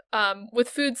up with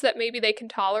foods that maybe they can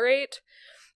tolerate.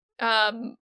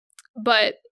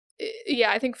 But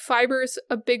yeah, I think fiber's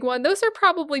a big one. Those are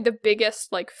probably the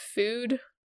biggest like food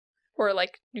or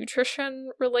like nutrition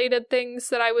related things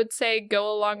that I would say go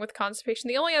along with constipation.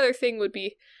 The only other thing would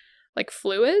be like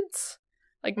fluids,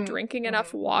 like drinking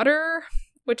enough water,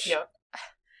 which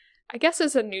I guess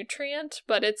is a nutrient,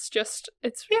 but it's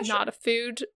not a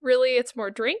food really. It's more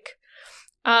drink.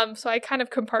 So I kind of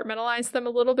compartmentalize them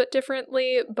a little bit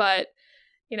differently, but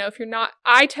you know,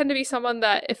 I tend to be someone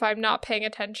that if I'm not paying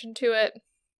attention to it,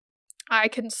 I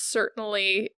can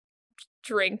certainly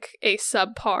drink a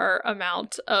subpar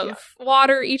amount of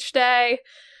water each day.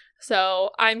 So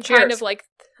I'm Cheers. kind of like,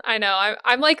 I know,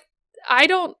 I'm like,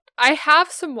 I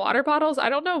have some water bottles. I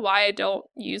don't know why I don't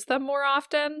use them more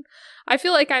often. I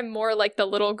feel like I'm more like the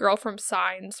little girl from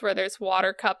Signs where there's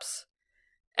water cups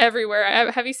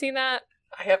everywhere. Have you seen that?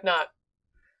 I have not.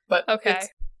 But okay. It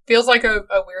feels like a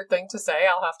weird thing to say.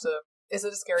 I'll have to... Is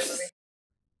it a scary movie?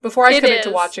 Before I commit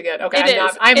to watching it. Okay,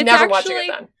 I'm never watching it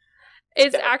then.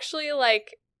 It's actually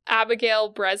like Abigail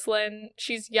Breslin.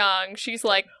 She's young. She's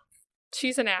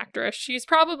an actress. She's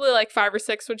probably like 5 or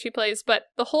 6 when she plays, but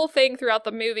the whole thing throughout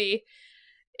the movie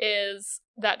is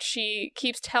that she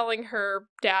keeps telling her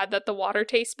dad that the water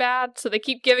tastes bad, so they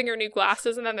keep giving her new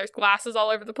glasses, and then there's glasses all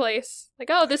over the place. Like,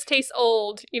 oh, this tastes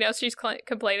old. You know, she's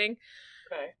complaining.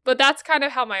 Okay. But that's kind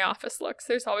of how my office looks.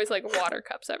 There's always like water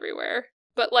cups everywhere.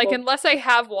 But like, unless I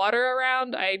have water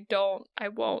around, I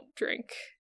won't drink.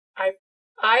 I,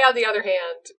 on the other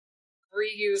hand,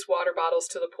 reuse water bottles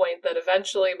to the point that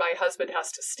eventually my husband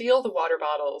has to steal the water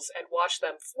bottles and wash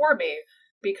them for me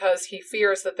because he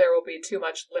fears that there will be too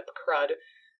much lip crud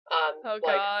on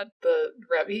God.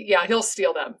 He'll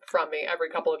steal them from me every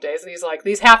couple of days, and he's like,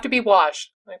 these have to be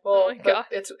washed. I'm like, well, but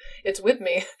it's with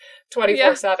me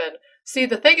 24/7. See,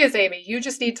 the thing is, Amy, you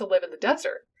just need to live in the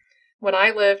desert. When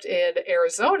I lived in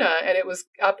Arizona and it was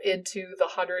up into the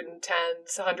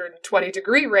 110s, 120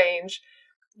 degree range,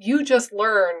 you just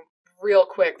learn real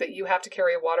quick that you have to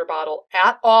carry a water bottle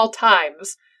at all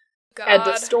times. God. End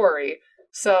of story.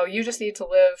 So you just need to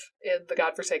live in the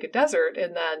godforsaken desert,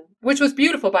 and then, which was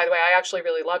beautiful, by the way. I actually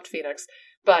really loved Phoenix,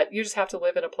 but you just have to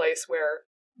live in a place where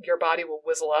your body will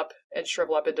whizzle up and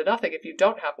shrivel up into nothing if you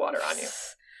don't have water on you.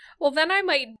 Well, then I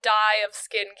might die of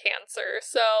skin cancer,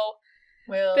 so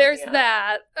there's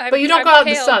that. But you don't go out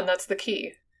in the sun, that's the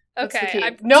key. That's the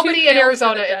key. Nobody in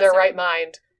Arizona in their right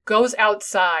mind goes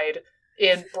outside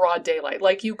in broad daylight.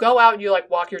 Like, you go out and you like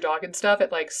walk your dog and stuff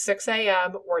at like 6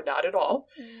 a.m. or not at all.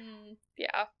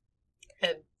 Yeah.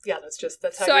 And yeah, that's how so you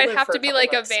live. So I'd have for to be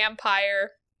like a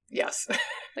vampire. Yes.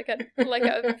 like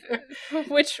a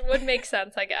which would make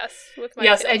sense, I guess, with my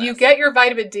Yes, and you get your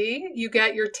vitamin D, you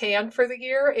get your tan for the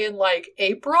year in like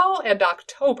April and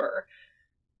October.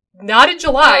 Not in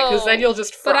July, because then you'll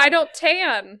just fry. But I don't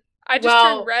tan. I just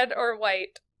turn red or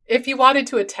white. If you wanted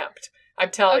to attempt, I'm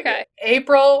telling you.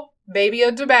 April, maybe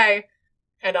into May,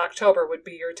 and October would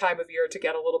be your time of year to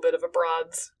get a little bit of a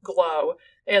bronze glow.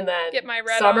 And then get my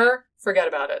red summer, forget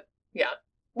about it. Yeah.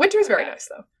 Winter's very nice,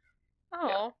 though. Oh.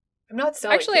 Yeah. I'm not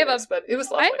selling Phoenix, but it was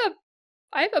lovely.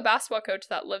 I have a basketball coach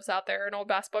that lives out there, an old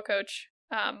basketball coach.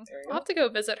 I'll have to go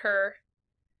visit her.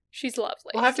 She's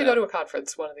lovely. We'll have to go to a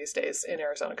conference one of these days in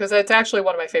Arizona, because it's actually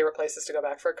one of my favorite places to go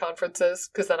back for conferences,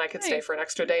 because then I can stay for an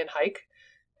extra day and hike.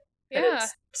 And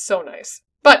it's so nice.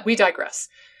 But we digress.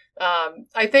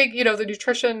 I think, the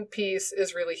nutrition piece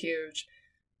is really huge.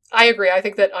 I agree. I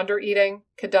think that under-eating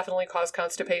can definitely cause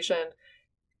constipation.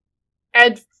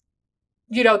 And,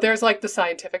 there's like the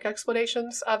scientific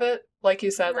explanations of it. Like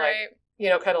you said,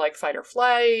 kind of like fight or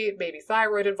flight, maybe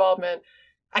thyroid involvement.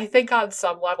 I think on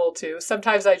some level too,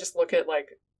 sometimes I just look at like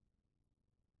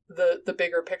the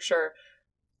bigger picture.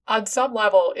 On some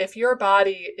level, if your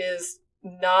body is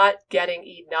not getting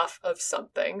enough of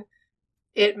something,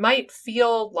 it might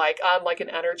feel like on like an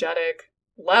energetic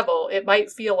level, it might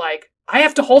feel like, I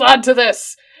have to hold on to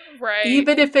this. Right.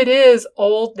 Even if it is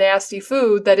old, nasty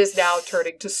food that is now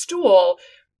turning to stool,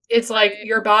 it's like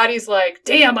your body's like,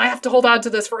 damn, I have to hold on to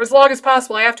this for as long as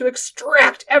possible. I have to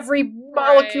extract every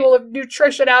molecule of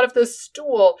nutrition out of this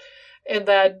stool. And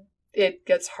then it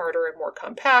gets harder and more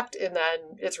compact, and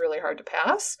then it's really hard to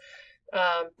pass.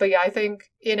 But yeah, I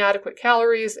think inadequate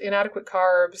calories, inadequate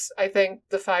carbs. I think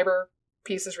the fiber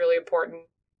piece is really important.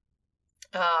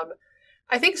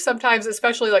 I think sometimes,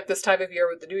 especially like this time of year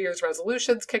with the New Year's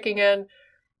resolutions kicking in,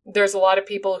 there's a lot of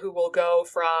people who will go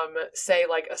from, say,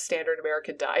 like a standard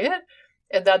American diet,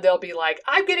 and then they'll be like,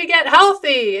 I'm going to get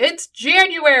healthy. It's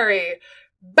January.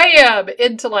 Bam!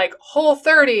 Into like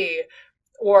Whole30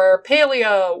 or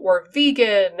paleo or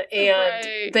vegan.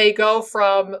 And they go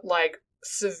from like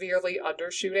severely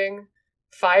undershooting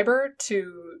fiber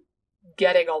to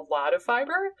getting a lot of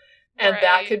fiber. And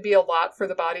that could be a lot for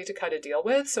the body to kind of deal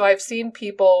with. So I've seen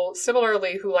people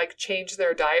similarly who like change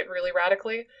their diet really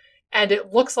radically, and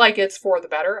it looks like it's for the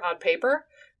better on paper.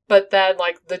 But then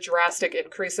like the drastic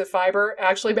increase of fiber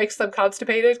actually makes them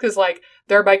constipated, because like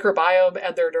their microbiome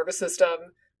and their nervous system,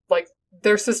 like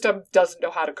their system doesn't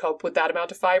know how to cope with that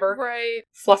amount of fiber. Right.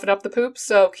 Fluffing up the poop.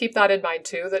 So keep that in mind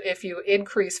too, that if you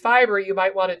increase fiber, you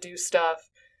might want to do stuff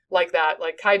like that,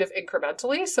 like kind of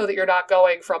incrementally, so that you're not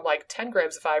going from like 10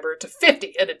 grams of fiber to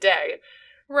 50 in a day.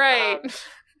 Right.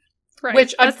 Right.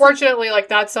 Which, unfortunately, like,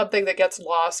 that's something that gets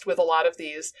lost with a lot of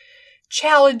these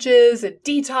challenges and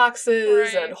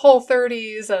detoxes and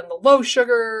Whole30s and the low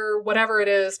sugar, whatever it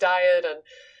is, diet. And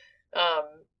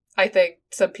I think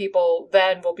some people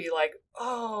then will be like,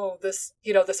 oh, this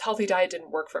healthy diet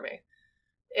didn't work for me.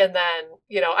 And then,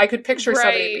 I could picture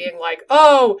somebody being like,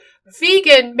 oh,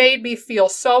 vegan made me feel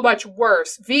so much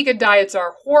worse. Vegan diets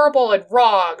are horrible and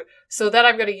wrong. So then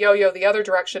I'm going to yo-yo the other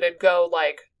direction and go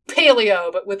like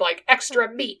paleo, but with like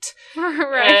extra meat.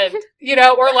 Right. And,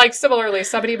 or like similarly,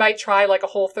 somebody might try like a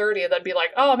Whole30 and then be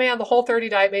like, oh man, the Whole30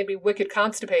 diet made me wicked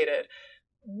constipated.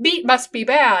 Meat must be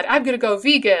bad. I'm going to go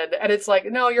vegan. And it's like,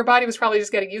 no, your body was probably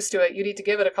just getting used to it. You need to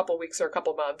give it a couple weeks or a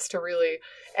couple months to really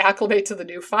acclimate to the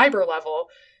new fiber level.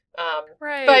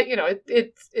 Right. But,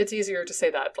 it's easier to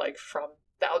say that like from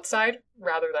the outside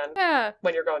rather than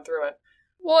when you're going through it.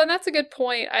 Well, and that's a good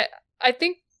point. I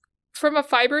think from a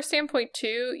fiber standpoint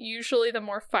too, usually the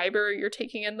more fiber you're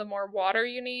taking in, the more water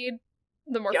you need,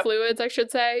 the more fluids, I should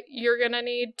say, you're going to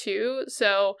need too.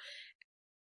 So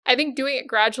I think doing it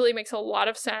gradually makes a lot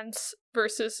of sense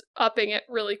versus upping it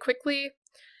really quickly,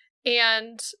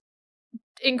 and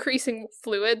increasing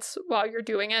fluids while you're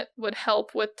doing it would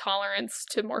help with tolerance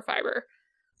to more fiber.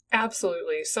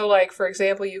 Absolutely. So like, for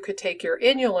example, you could take your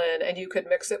inulin and you could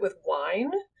mix it with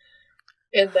wine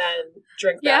and then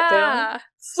drink that down.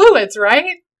 Fluids,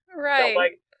 right? Right.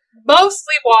 Like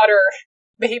mostly water,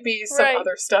 maybe some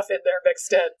other stuff in there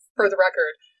mixed in, for the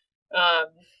record.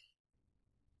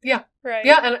 Yeah. Right.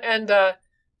 Yeah, and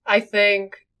I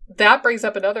think that brings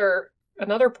up another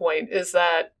point, is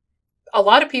that a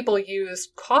lot of people use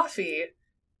coffee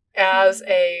as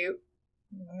a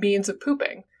means of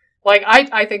pooping. Like,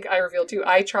 I think I revealed to you,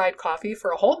 I tried coffee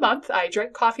for a whole month. I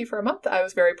drank coffee for a month. I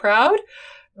was very proud.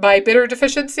 My bitter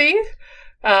deficiency,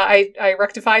 I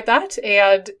rectified that,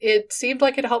 and it seemed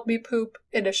like it helped me poop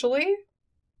initially.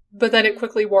 But then it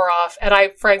quickly wore off, and I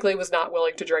frankly was not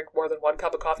willing to drink more than 1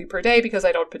 cup of coffee per day because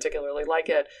I don't particularly like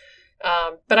it.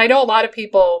 But I know a lot of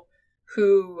people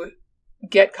who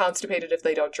get constipated if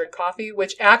they don't drink coffee,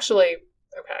 which actually,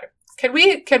 okay. Can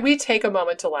we take a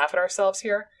moment to laugh at ourselves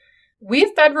here?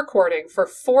 We've been recording for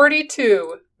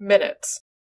 42 minutes,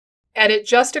 and it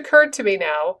just occurred to me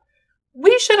now,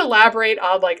 we should elaborate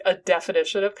on like a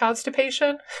definition of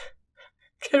constipation.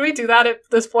 Can we do that at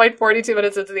this point, 42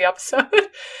 minutes into the episode?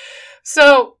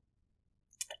 So,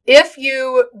 if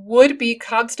you would be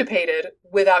constipated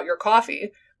without your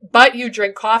coffee, but you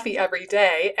drink coffee every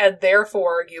day, and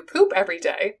therefore you poop every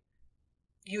day,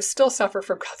 you still suffer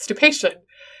from constipation.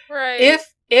 Right.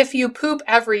 If you poop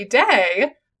every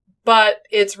day, but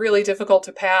it's really difficult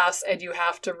to pass, and you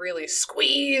have to really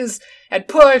squeeze and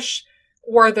push,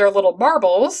 or they're little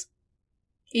marbles,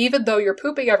 even though you're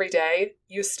pooping every day,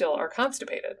 you still are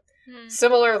constipated.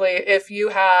 Similarly, if you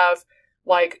have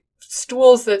like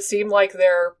stools that seem like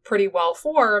they're pretty well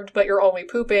formed, but you're only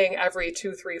pooping every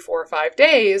 2, 3, 4, 5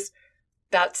 days,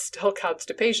 that's still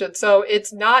constipation. So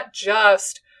it's not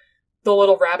just the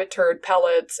little rabbit turd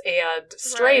pellets and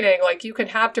straining. Right. Like, you can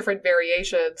have different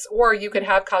variations, or you can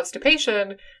have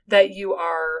constipation that you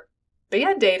are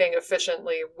band-aiding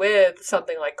efficiently with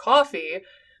something like coffee,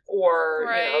 or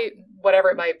whatever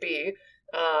it might be,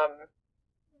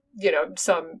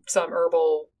 some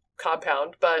herbal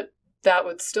compound, but that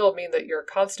would still mean that you're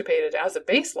constipated as a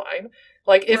baseline.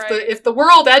 Like, if the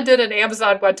world ended and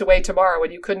Amazon went away tomorrow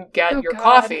and you couldn't get your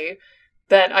coffee,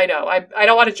 then I know I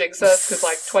don't want to jinx us, because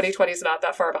like 2020 is not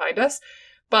that far behind us.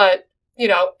 But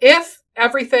if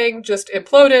everything just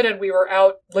imploded and we were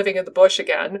out living in the bush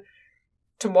again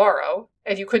tomorrow,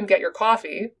 and you couldn't get your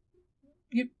coffee,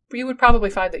 you would probably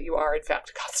find that you are, in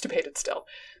fact, constipated still.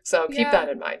 So keep that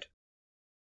in mind.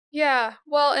 Yeah.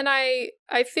 Well, and I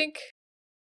think,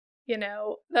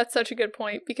 that's such a good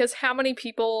point, because how many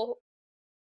people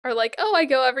are like, oh, I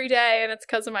go every day and it's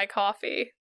because of my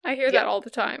coffee. I hear that all the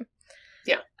time.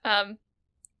 Yeah.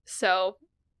 So.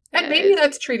 And maybe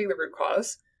that's treating the root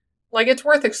cause. Like, it's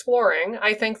worth exploring.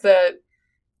 I think that,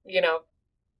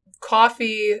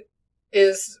 coffee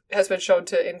has been shown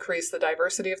to increase the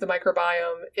diversity of the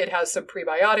microbiome. It has some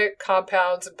prebiotic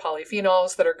compounds and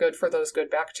polyphenols that are good for those good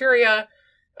bacteria.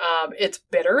 It's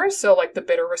bitter, so like the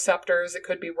bitter receptors, it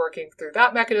could be working through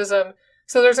that mechanism.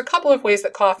 So there's a couple of ways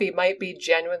that coffee might be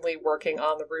genuinely working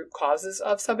on the root causes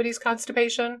of somebody's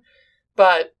constipation,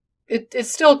 but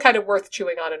it's still kind of worth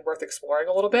chewing on and worth exploring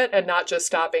a little bit, and not just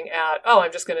stopping at, oh,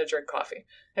 I'm just going to drink coffee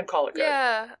and call it good.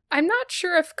 Yeah, I'm not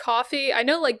sure if coffee, I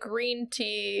know like green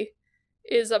tea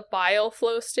is a bile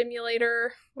flow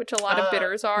stimulator, which a lot of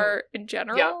bitters are in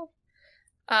general.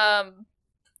 Yeah.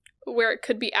 Where it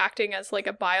could be acting as like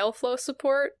a bile flow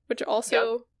support, which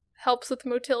also helps with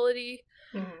motility.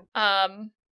 Mm-hmm.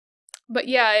 But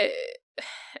yeah,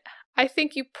 I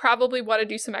think you probably want to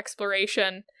do some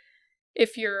exploration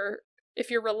if you're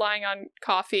relying on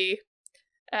coffee,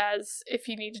 as if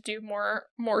you need to do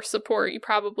more support, you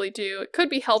probably do. It could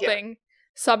be helping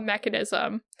some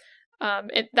mechanism.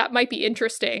 That might be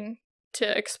interesting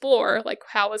to explore, like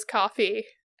how is coffee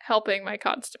helping my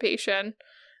constipation?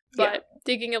 But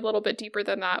digging a little bit deeper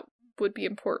than that would be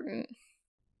important.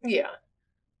 Yeah.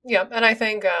 Yeah, and I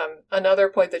think another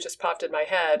point that just popped in my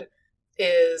head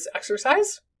is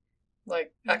exercise.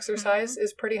 Like, exercise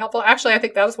is pretty helpful. Actually, I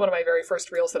think that was one of my very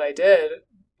first reels that I did,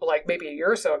 like maybe a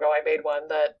year or so ago. I made one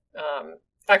that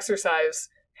exercise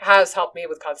has helped me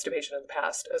with constipation in the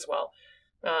past as well.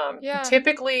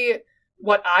 Typically,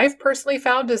 what I've personally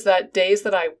found is that days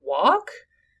that I walk,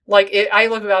 I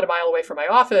live about a mile away from my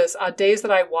office, on days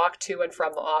that I walk to and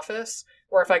from the office,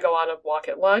 or if I go on a walk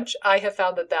at lunch, I have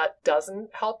found that that doesn't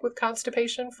help with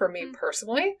constipation for me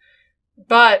personally.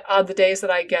 But on the days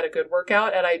that I get a good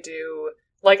workout and I do,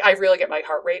 I really get my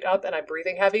heart rate up and I'm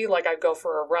breathing heavy, like I go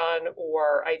for a run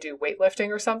or I do weightlifting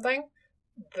or something,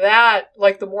 that,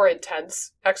 the more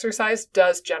intense exercise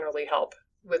does generally help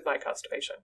with my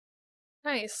constipation.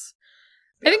 Nice.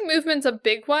 Yeah. I think movement's a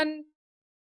big one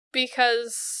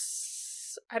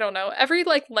because, I don't know, every,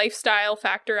 lifestyle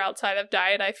factor outside of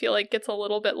diet, I feel like gets a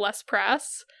little bit less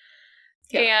press.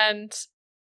 Yeah. And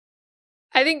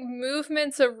I think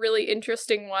movement's a really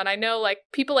interesting one. I know,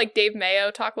 people like Dave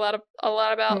Mayo talk a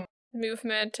lot about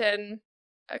movement and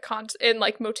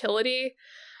motility.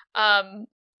 I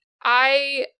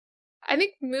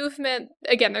think movement,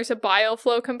 again, there's a bile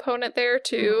flow component there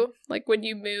too. When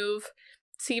you move,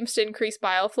 seems to increase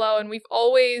bile flow, and we've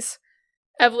always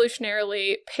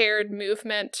evolutionarily paired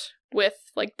movement with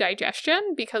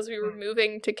digestion because we were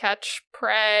moving to catch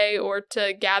prey or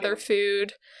to gather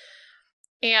food.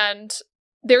 And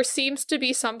there seems to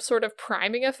be some sort of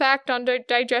priming effect on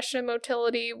digestion and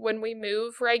motility when we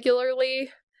move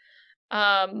regularly.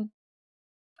 So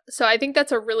I think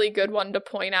that's a really good one to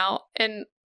point out. And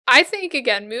I think,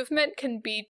 again, movement can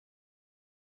be...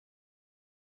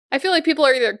 I feel like people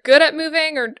are either good at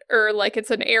moving or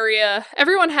it's an area...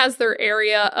 Everyone has their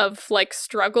area of,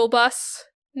 struggle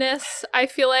busness, I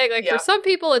feel like. For some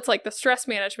people, it's the stress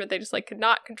management. They just, could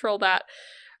not control that.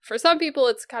 For some people,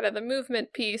 it's kind of the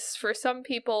movement piece. For some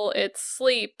people, it's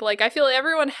sleep. I feel like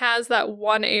everyone has that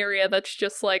one area that's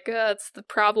just it's the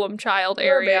problem child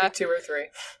area. Or maybe 2 or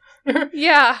 3.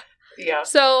 Yeah. Yeah.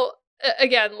 So,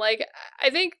 again, I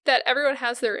think that everyone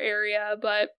has their area,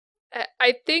 but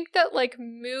I think that,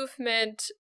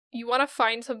 movement, you want to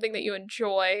find something that you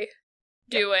enjoy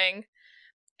doing.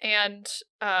 And,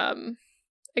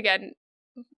 again,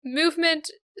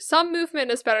 movement... Some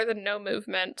movement is better than no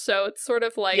movement, so it's sort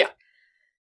of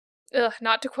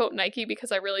not to quote Nike because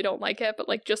I really don't like it, but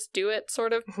just do it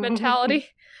sort of mentality.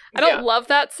 I don't love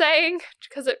that saying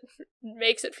because it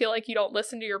makes it feel like you don't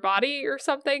listen to your body or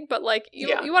something, but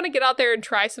you want to get out there and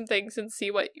try some things and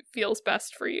see what feels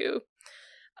best for you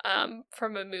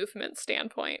from a movement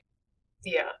standpoint.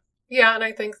 Yeah, and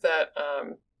I think that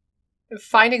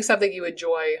finding something you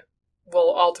enjoy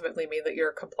will ultimately mean that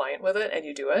you're compliant with it and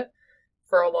you do it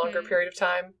for a longer period of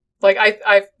time.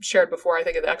 I've shared before, I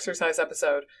think in the exercise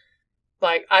episode,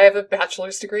 I have a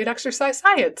bachelor's degree in exercise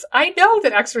science. I know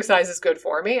that exercise is good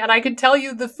for me, and I can tell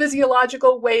you the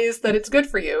physiological ways that it's good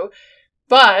for you,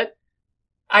 but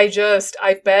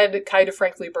I've been kind of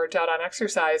frankly burnt out on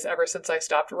exercise ever since I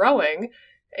stopped rowing,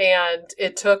 and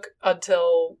it took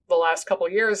until the last couple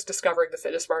of years discovering the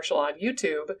Fitness Marshal on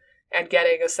YouTube and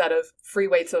getting a set of free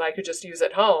weights that I could just use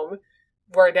at home,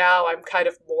 where now I'm kind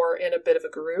of more in a bit of a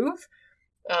groove,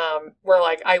 where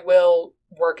I will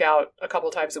work out a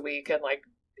couple times a week and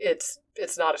it's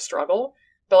not a struggle,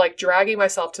 but dragging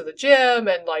myself to the gym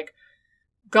and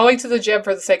going to the gym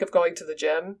for the sake of going to the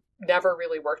gym never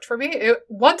really worked for me.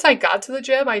 Once I got to the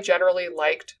gym, I generally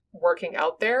liked working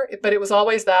out there, but it was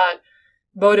always that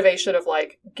motivation of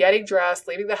getting dressed,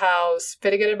 leaving the house,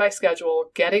 fitting it in my schedule,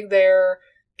 getting there,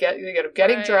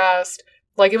 getting dressed.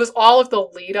 It was all of the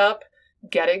lead up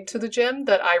getting to the gym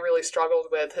that I really struggled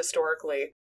with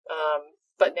historically.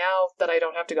 But now that I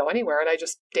don't have to go anywhere and I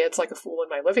just dance like a fool in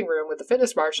my living room with the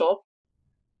Fitness Marshal,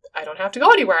 I don't have to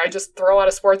go anywhere. I just throw on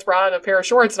a sports bra and a pair of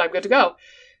shorts and I'm good to go.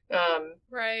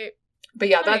 Right. But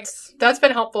yeah, nice. That's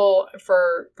been helpful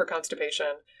for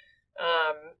constipation.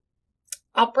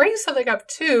 I'll bring something up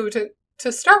too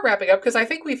to start wrapping up because I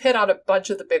think we've hit on a bunch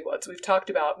of the big ones. We've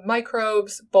talked about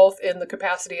microbes, both in the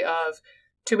capacity of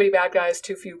too many bad guys,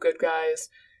 too few good guys.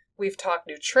 We've talked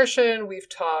nutrition. We've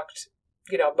talked,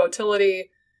 motility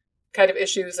kind of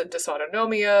issues and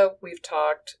dysautonomia. We've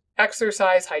talked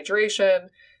exercise, hydration,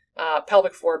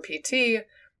 pelvic floor PT.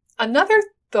 Another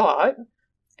thought,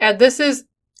 and this is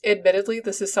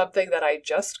something that I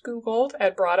just Googled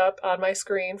and brought up on my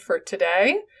screen for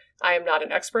today. I am not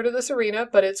an expert in this arena,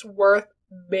 but it's worth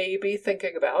maybe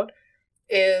thinking about,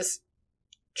 is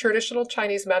traditional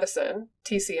Chinese medicine,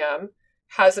 TCM,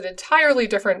 has an entirely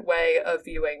different way of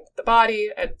viewing the body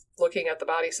and looking at the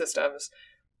body systems.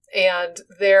 And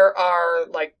there are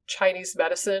like Chinese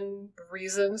medicine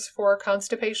reasons for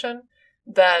constipation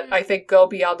that I think go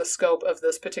beyond the scope of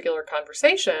this particular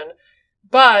conversation,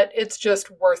 but it's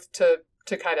just worth to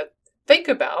kind of think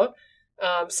about.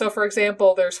 So for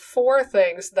example, there's 4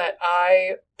 things that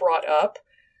I brought up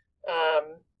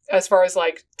as far as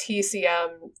like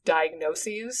TCM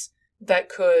diagnoses that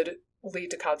could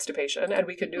lead to constipation, and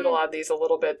we can noodle on these a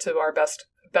little bit to our best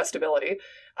ability.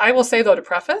 I will say though, to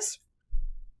preface,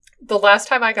 the last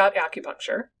time I got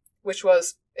acupuncture, which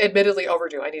was admittedly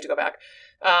overdue, I need to go back,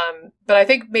 but I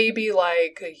think maybe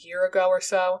like a year ago or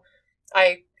so,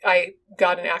 I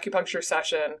got an acupuncture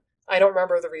session. I don't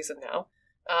remember the reason now,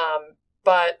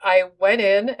 but I went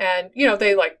in and, you know,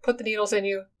 they like put the needles in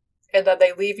you and then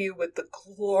they leave you with the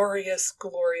glorious,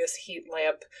 glorious heat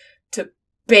lamp to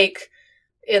bake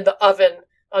in the oven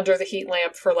under the heat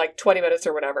lamp for like 20 minutes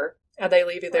or whatever. And they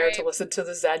leave you there to listen to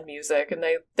the Zen music. And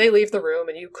they leave the room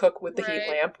and you cook with the heat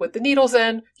lamp with the needles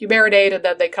in, you marinate, and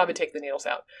then they come and take the needles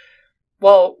out.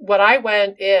 Well, when I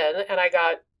went in and I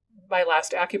got my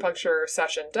last acupuncture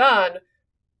session done,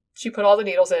 she put all the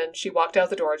needles in, she walked out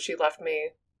the door, and she left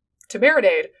me to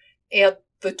marinate. And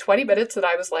the 20 minutes that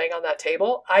I was laying on that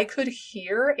table, I could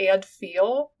hear and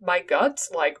feel my guts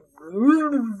like,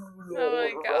 oh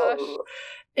my gosh.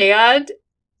 And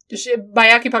my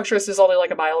acupuncturist is only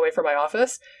like a mile away from my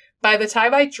office. By the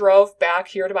time I drove back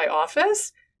here to my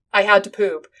office, I had to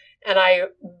poop. And I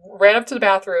ran up to the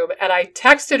bathroom and I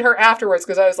texted her afterwards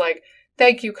because I was like,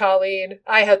 thank you, Colleen.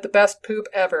 I had the best poop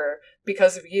ever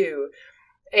because of you.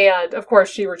 And of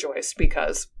course she rejoiced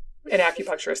because an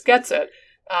acupuncturist gets it.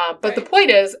 But the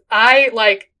point is, I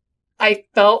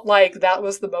felt like that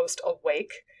was the most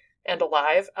awake and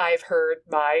alive I've heard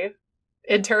my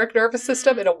enteric nervous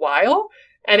system in a while.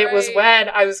 And it was when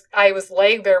I was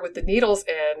laying there with the needles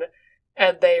in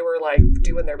and they were like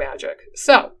doing their magic.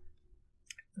 So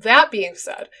that being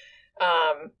said,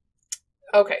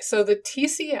 okay, so the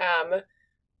TCM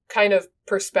kind of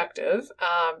perspective,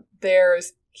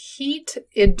 there's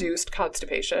heat-induced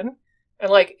constipation. And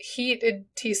like heat in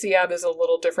TCM is a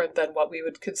little different than what we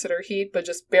would consider heat, but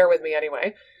just bear with me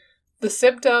anyway. The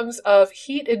symptoms of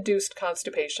heat-induced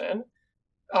constipation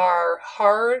are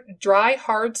dry,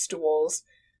 hard stools,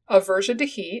 aversion to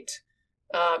heat.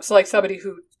 So like somebody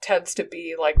who tends to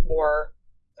be like more,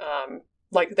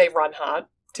 like they run hot,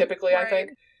 typically, I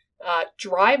think.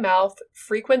 Dry mouth,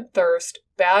 frequent thirst,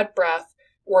 bad breath,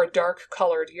 or dark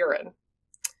colored urine.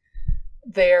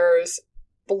 There's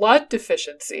blood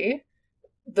deficiency.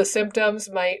 The symptoms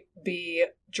might be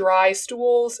dry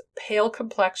stools, pale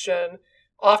complexion,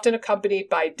 often accompanied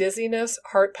by dizziness,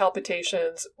 heart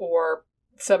palpitations, or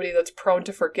somebody that's prone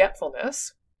to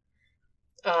forgetfulness.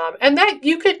 And that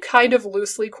you could kind of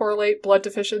loosely correlate blood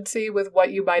deficiency with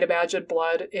what you might imagine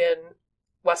blood in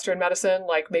Western medicine,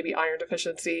 like maybe iron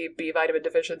deficiency, B vitamin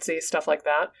deficiency, stuff like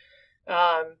that.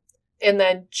 And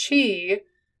then qi,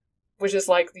 which is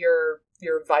like your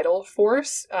vital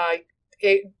force.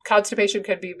 Constipation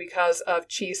can be because of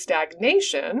qi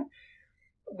stagnation,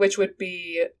 which would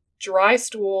be dry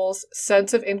stools,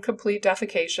 sense of incomplete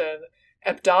defecation,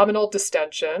 abdominal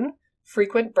distension,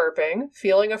 frequent burping,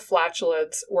 feeling of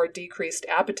flatulence, or decreased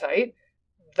appetite.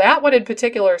 That one in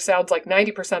particular sounds like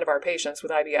 90% of our patients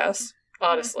with IBS,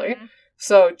 honestly. Mm-hmm.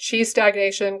 So qi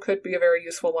stagnation could be a very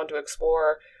useful one to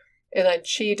explore. And then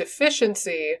qi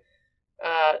deficiency,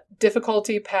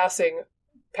 difficulty passing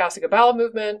a bowel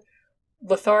movement,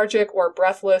 lethargic or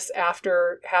breathless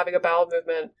after having a bowel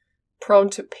movement, prone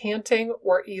to panting,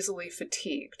 or easily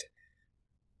fatigued.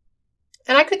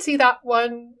 And I could see that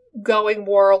one going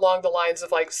more along the lines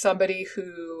of like somebody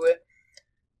who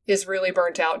is really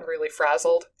burnt out and really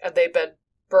frazzled, and they've been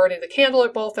burning the candle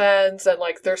at both ends, and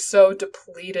like they're so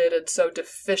depleted and so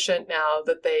deficient now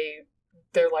that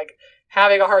they're like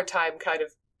having a hard time kind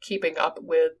of keeping up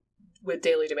with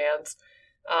daily demands.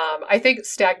 I think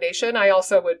stagnation, I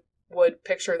also would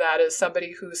picture that as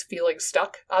somebody who's feeling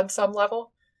stuck on some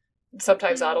level.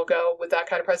 Sometimes that'll go with that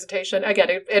kind of presentation. Again,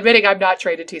 admitting I'm not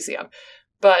trained in TCM,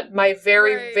 but my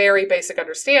very, very basic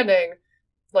understanding,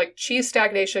 like qi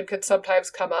stagnation can sometimes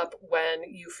come up when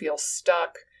you feel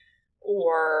stuck,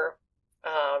 or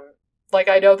like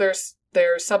I know there's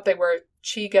something where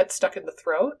qi gets stuck in the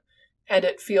throat, and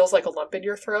it feels like a lump in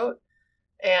your throat.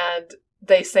 And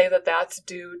they say that that's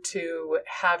due to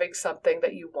having something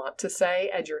that you want to say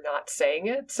and you're not saying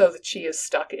it, so the chi is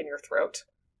stuck in your throat.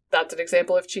 That's an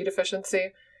example of chi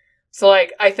deficiency. So,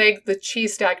 like, I think the chi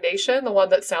stagnation, the one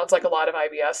that sounds like a lot of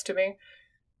IBS to me,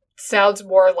 sounds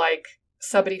more like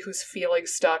somebody who's feeling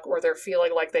stuck, or they're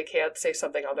feeling like they can't say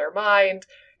something on their mind.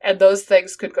 And those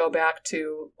things could go back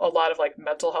to a lot of like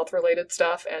mental health related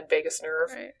stuff and vagus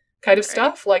nerve kind of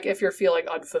stuff. Like if you're feeling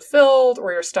unfulfilled,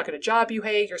 or you're stuck in a job you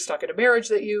hate, you're stuck in a marriage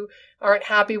that you aren't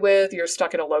happy with, you're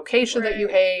stuck in a location that you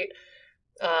hate.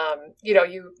 You know,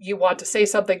 you want to say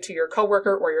something to your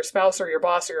coworker or your spouse or your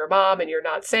boss or your mom, and you're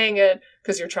not saying it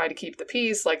because you're trying to keep the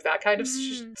peace. Like that kind of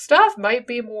stuff might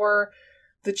be more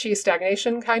the chi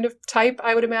stagnation kind of type,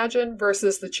 I would imagine,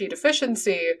 versus the chi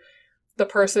deficiency, the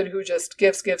person who just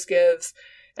gives,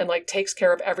 and like takes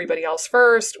care of everybody else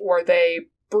first, or they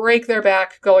break their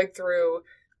back going through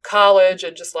college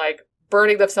and just like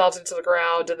burning themselves into the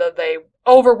ground, and then they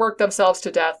overwork themselves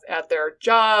to death at their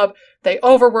job. They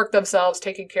overwork themselves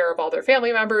taking care of all their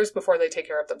family members before they take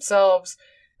care of themselves.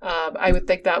 I would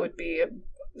think that would be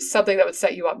something that would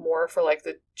set you up more for like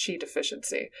the chi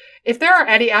deficiency. If there are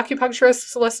any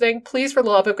acupuncturists listening, please, for the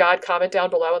love of God, comment down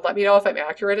below and let me know if I'm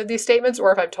accurate in these statements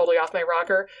or if I'm totally off my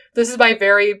rocker. This is my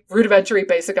very rudimentary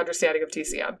basic understanding of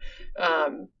TCM.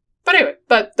 But anyway,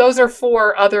 but those are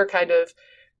 4 other kind of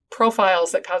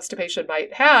profiles that constipation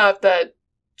might have that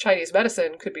Chinese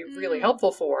medicine could be really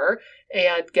helpful for,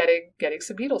 and getting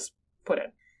some needles put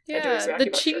in. Yeah,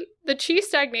 the chi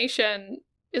stagnation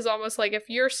is almost like if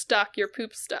you're stuck, your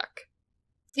poop's stuck.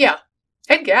 Yeah.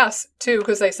 And gas, too,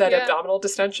 because they said abdominal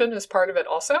distension is part of it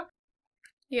also.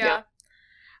 Yeah.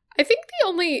 I think the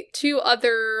only 2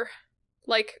 other,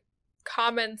 like,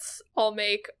 comments I'll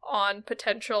make on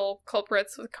potential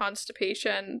culprits with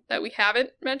constipation that we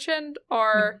haven't mentioned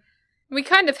are, we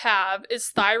kind of have, is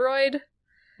thyroid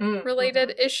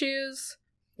related issues.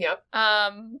 Yep.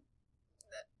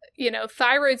 You know,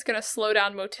 thyroid's going to slow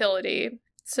down motility.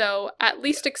 So at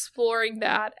least exploring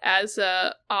that as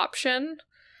a option.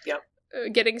 Yep.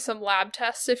 Getting some lab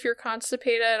tests if you're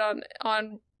constipated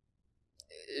on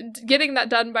getting that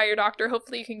done by your doctor.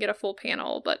 Hopefully you can get a full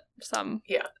panel, but some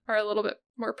are a little bit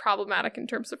more problematic in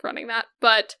terms of running that.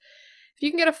 But if you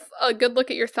can get a good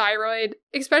look at your thyroid,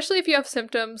 especially if you have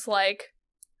symptoms like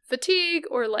fatigue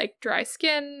or like dry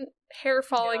skin, hair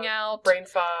falling out, brain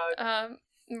fog.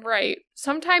 Right.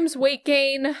 Sometimes weight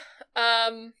gain,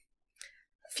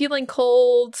 feeling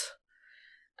cold,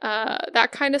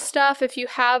 that kind of stuff. If you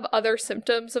have other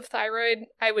symptoms of thyroid,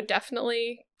 I would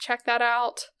definitely check that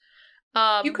out.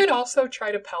 You could also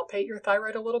try to palpate your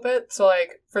thyroid a little bit. So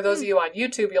like for those of you on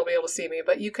YouTube, you'll be able to see me,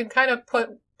 but you can kind of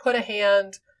put a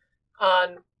hand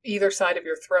on either side of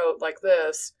your throat like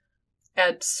this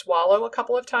and swallow a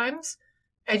couple of times.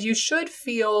 And you should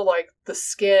feel like the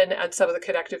skin and some of the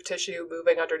connective tissue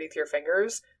moving underneath your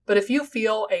fingers. But if you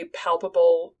feel a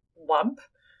palpable lump,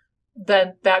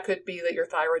 then that could be that your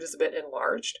thyroid is a bit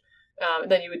enlarged.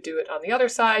 And then you would do it on the other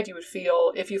side. You would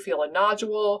feel, if you feel a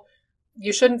nodule,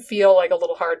 you shouldn't feel like a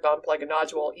little hard bump like a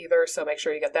nodule either. So make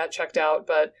sure you get that checked out.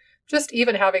 But just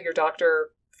even having your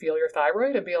doctor feel your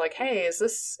thyroid and be like, hey, is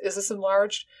this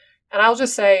enlarged? And I'll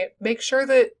just say, make sure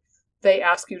that they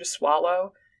ask you to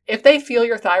swallow. If they feel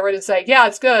your thyroid and say, yeah,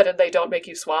 it's good, and they don't make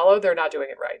you swallow, they're not doing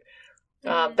it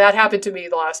right. That happened to me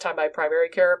the last time my primary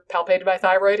care palpated my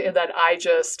thyroid, and then I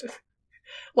just,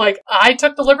 I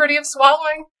took the liberty of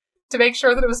swallowing to make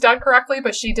sure that it was done correctly,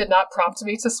 but she did not prompt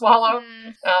me to swallow.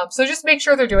 So just make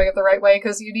sure they're doing it the right way,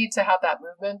 because you need to have that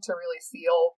movement to really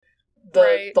feel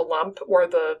the lump or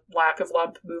the lack of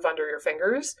lump move under your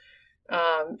fingers.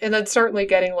 And then certainly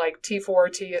getting like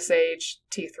T4, TSH,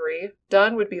 T3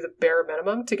 done would be the bare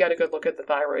minimum to get a good look at the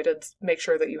thyroid and make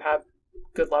sure that you have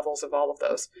good levels of all of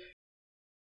those.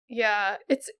 Yeah,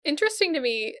 it's interesting to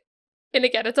me. And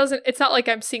again, it's not like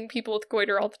I'm seeing people with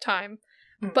goiter all the time,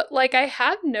 but like I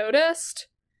noticed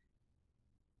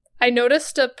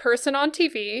a person on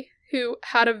TV who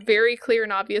had a very clear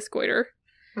and obvious goiter.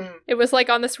 It was like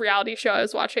on this reality show I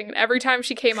was watching, and every time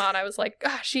she came on, I was like,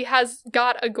 gosh, she has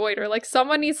got a goiter. Like,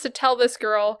 someone needs to tell this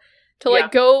girl to,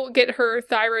 go get her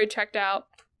thyroid checked out.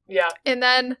 Yeah. And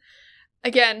then,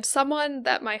 again, someone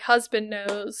that my husband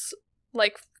knows,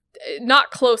 like,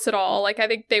 not close at all. Like, I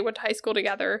think they went to high school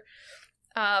together.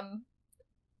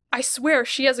 I swear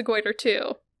she has a goiter,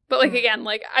 too. But, like, again,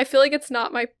 like, I feel like it's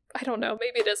not I don't know,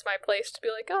 maybe it is my place to be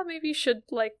like, oh, maybe you should,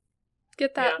 like,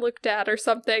 get that looked at or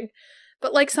something.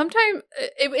 But, like, sometimes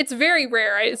it's very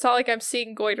rare. It's not like I'm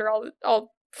seeing goiter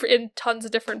all in tons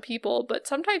of different people, but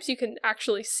sometimes you can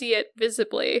actually see it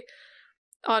visibly.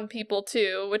 on people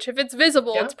too, which if it's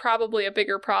visible, it's probably a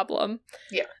bigger problem.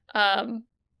 Yeah.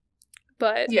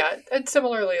 But yeah, and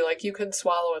similarly, like you can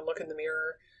swallow and look in the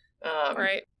mirror.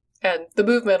 Right. And the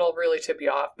movement will really tip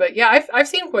you off. But yeah, I've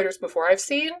seen goiters before. I've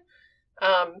seen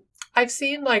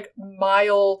like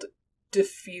mild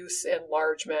diffuse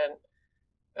enlargement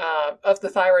of the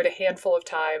thyroid a handful of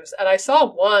times. And I saw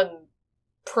one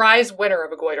prize winner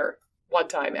of a goiter one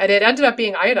time, and it ended up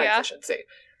being iodine deficiency,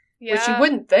 which you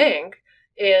wouldn't think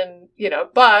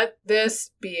but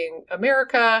this being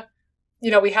America,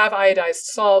 we have iodized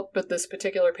salt, but this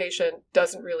particular patient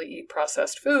doesn't really eat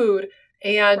processed food.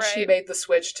 And she made the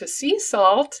switch to sea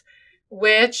salt,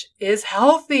 which is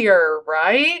healthier,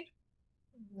 right?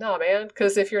 No, man,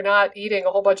 because if you're not eating a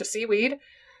whole bunch of seaweed,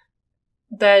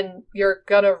 then you're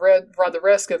going to run the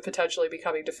risk of potentially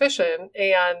becoming deficient.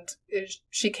 And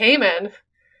she came in,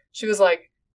 she was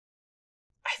like,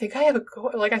 I think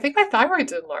my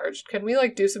thyroid's enlarged. Can we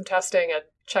do some testing and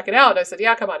check it out? And I said,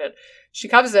 yeah, come on in. She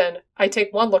comes in, I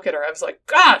take one look at her. I was like,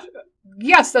 God,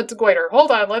 yes, that's a goiter.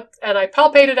 Hold on. And I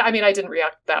palpated. I mean, I didn't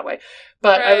react that way,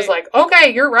 but I was like,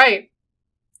 okay, you're right.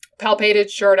 Palpated,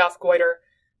 sure enough, goiter.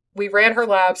 We ran her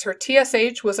labs. Her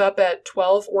TSH was up at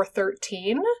 12 or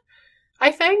 13,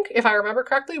 I think, if I remember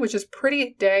correctly, which is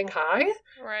pretty dang high.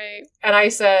 Right. And I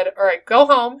said, all right, go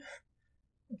home,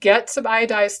 get some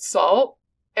iodized salt,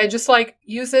 and just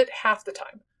use it half the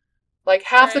time.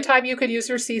 Half the time you could use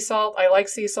your sea salt. I like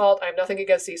sea salt. I have nothing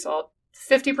against sea salt.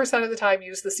 50% of the time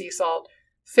use the sea salt.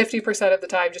 50% of the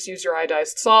time just use your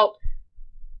iodized salt.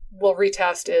 We'll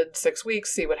retest in 6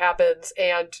 weeks, see what happens.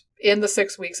 And in the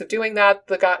 6 weeks of doing that,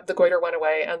 the goiter went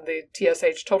away and the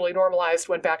TSH totally normalized,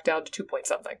 went back down to 2 point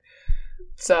something.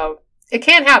 So it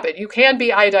can happen. You can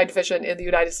be iodine deficient in the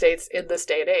United States in this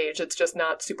day and age. It's just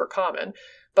not super common.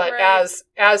 But as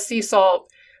sea salt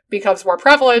becomes more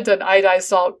prevalent and iodized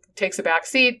salt takes a back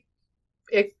seat,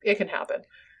 it can happen.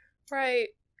 Right.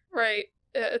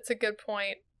 It's a good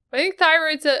point. I think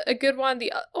thyroid's a good one.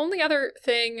 The only other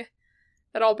thing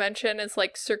that I'll mention is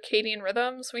circadian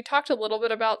rhythms. We talked a little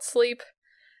bit about sleep,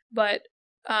 but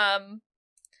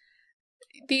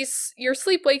your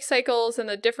sleep-wake cycles and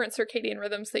the different circadian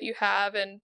rhythms that you have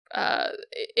and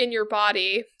in your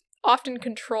body often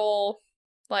control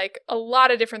a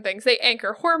lot of different things. They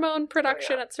anchor hormone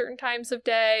production at certain times of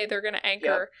day. They're going to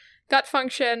anchor gut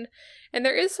function. And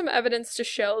there is some evidence to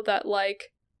show that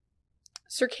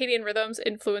circadian rhythms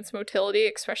influence motility,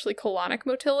 especially colonic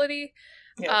motility.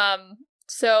 Yeah.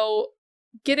 So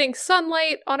getting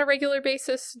sunlight on a regular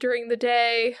basis during the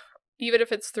day, even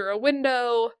if it's through a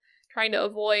window, trying to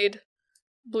avoid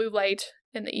blue light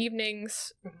in the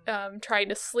evenings, trying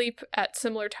to sleep at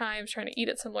similar times, trying to eat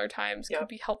at similar times could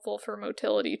be helpful for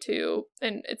motility too.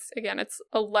 And it's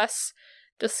a less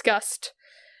discussed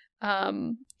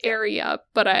area,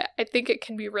 but I think it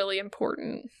can be really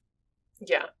important.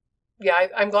 Yeah. Yeah,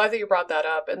 I'm glad that you brought that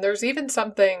up. And there's even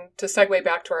something, to segue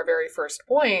back to our very first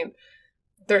point,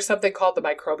 there's something called the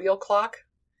microbial clock.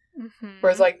 Mm-hmm.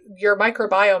 Whereas your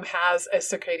microbiome has a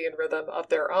circadian rhythm of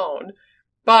their own,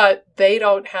 but they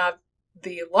don't have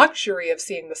the luxury of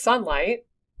seeing the sunlight,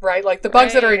 right? The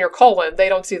bugs that are in your colon, they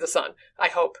don't see the sun, I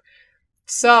hope.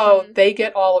 So they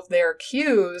get all of their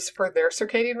cues for their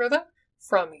circadian rhythm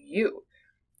from you.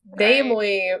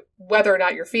 Namely, whether or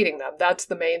not you're feeding them. That's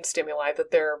the main stimuli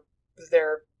that they're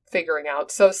figuring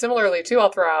out. So similarly too,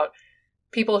 I'll throw out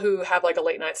people who have a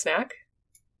late night snack.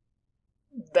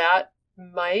 That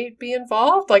might be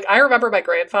involved. I remember my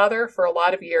grandfather for a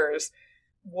lot of years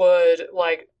would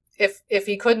if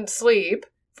he couldn't sleep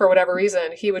for whatever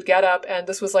reason, he would get up, and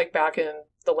this was back in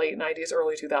the late 90s,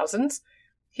 early 2000s.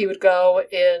 He would go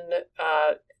in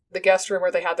the guest room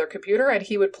where they had their computer, and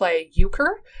he would play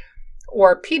euchre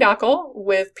or pinochle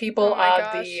with people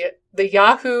on the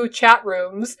Yahoo chat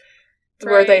rooms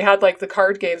where they had the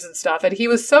card games and stuff. And he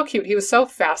was so cute. He was so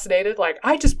fascinated.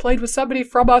 I just played with somebody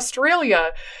from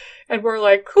Australia. And we're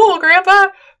like, cool, Grandpa.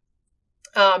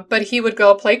 But he would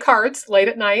go play cards late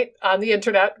at night on the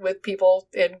internet with people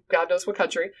in God knows what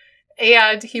country.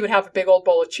 And he would have a big old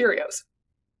bowl of Cheerios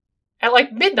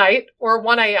at midnight or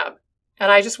 1 a.m.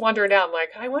 And I just wonder now,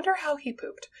 I wonder how he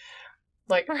pooped.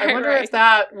 I wonder if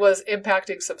that was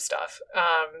impacting some stuff.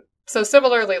 So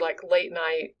similarly, late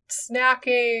night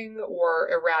snacking or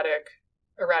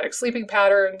erratic sleeping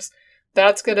patterns,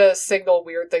 that's going to signal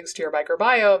weird things to your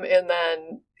microbiome. And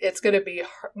then it's going to be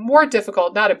more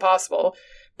difficult, not impossible,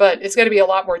 but it's going to be a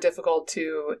lot more difficult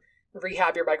to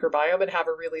rehab your microbiome and have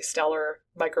a really stellar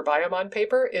microbiome on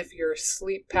paper if your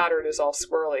sleep pattern is all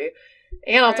swirly.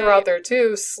 And I'll throw out there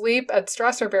too, sleep and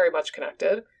stress are very much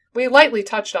connected. We lightly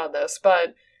touched on this,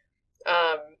 but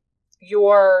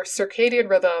your circadian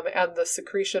rhythm and the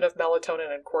secretion of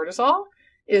melatonin and cortisol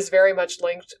is very much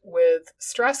linked with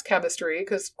stress chemistry,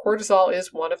 because cortisol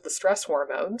is one of the stress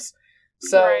hormones.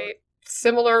 So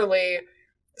similarly,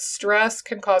 stress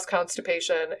can cause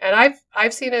constipation. And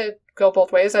I've seen it go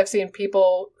both ways. I've seen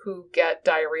people who get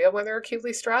diarrhea when they're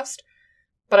acutely stressed.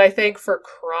 But I think for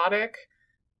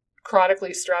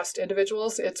chronically stressed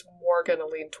individuals, it's more going to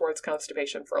lean towards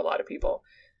constipation for a lot of people.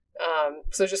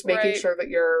 So just making sure that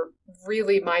you're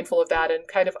really mindful of that and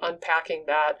kind of unpacking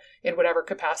that in whatever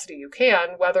capacity you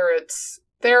can, whether it's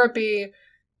therapy,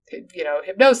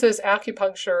 hypnosis,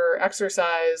 acupuncture,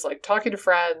 exercise, like talking to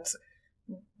friends,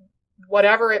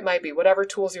 whatever it might be, whatever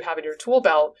tools you have in your tool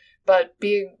belt, but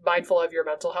being mindful of your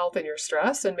mental health and your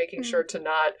stress and making sure to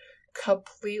not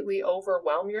completely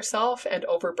overwhelm yourself and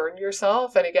overburden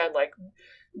yourself. And again, like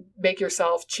make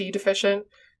yourself chi deficient.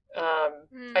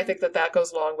 I think that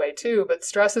goes a long way too, but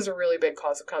stress is a really big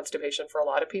cause of constipation for a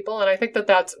lot of people. And I think that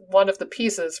that's one of the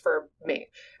pieces for me.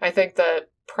 I think that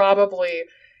probably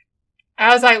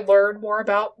as I learn more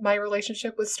about my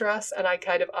relationship with stress and I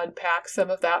kind of unpack some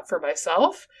of that for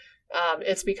myself,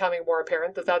 it's becoming more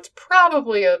apparent that that's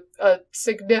probably a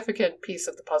significant piece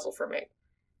of the puzzle for me.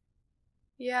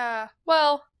 Yeah.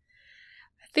 Well,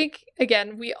 I think,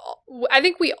 again, we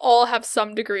all have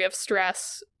some degree of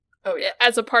stress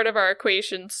as a part of our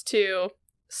equations too.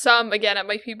 Some, again, it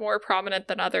might be more prominent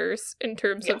than others in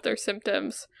terms of their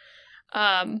symptoms.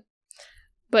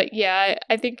 But yeah,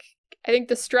 I think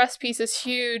the stress piece is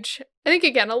huge. I think,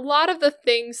 again, a lot of the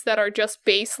things that are just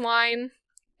baseline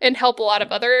and help a lot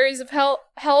of other areas of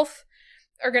health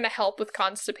are going to help with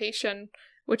constipation,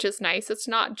 which is nice. It's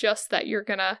not just that you're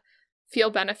going to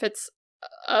feel benefits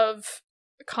of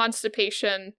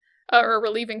constipation or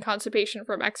relieving constipation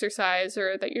from exercise,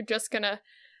 or that you're just going to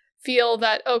feel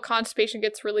that, constipation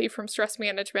gets relief from stress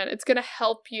management. It's going to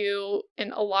help you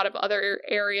in a lot of other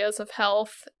areas of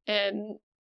health and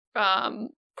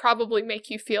probably make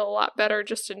you feel a lot better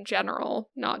just in general,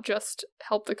 not just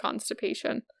help the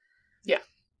constipation. Yeah,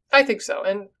 I think so.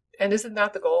 And isn't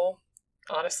that the goal,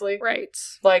 honestly? Right.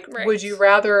 Like, would you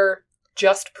rather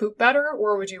just poop better,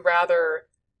 or would you rather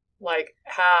like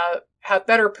have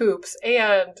better poops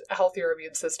and a healthier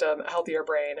immune system, a healthier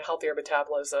brain, a healthier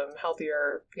metabolism,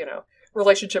 healthier,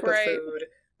 relationship with food,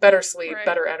 better sleep,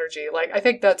 better energy? Like, I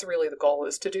think that's really the goal,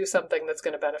 is to do something that's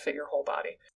going to benefit your whole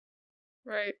body.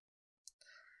 Right.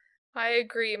 I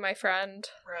agree, my friend.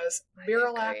 Whereas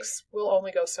Miralax will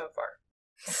only go so far.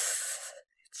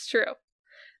 It's true.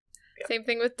 Yep. Same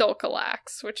thing with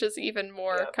Dulcolax, which is even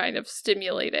more kind of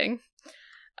stimulating.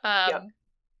 Okay.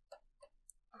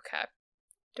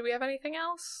 Do we have anything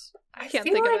else? I can't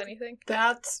think of anything.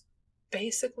 That's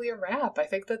basically a wrap. I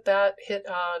think that hit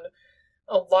on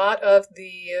a lot of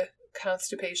the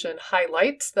constipation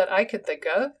highlights that I could think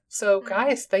of. So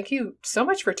guys, thank you so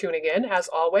much for tuning in, as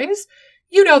always.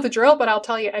 You know the drill, but I'll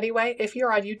tell you anyway. If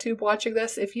you're on YouTube watching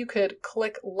this, if you could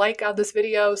click like on this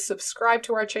video, subscribe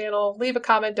to our channel, leave a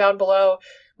comment down below.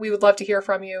 We would love to hear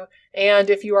from you. And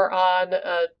if you are on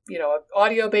an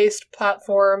audio-based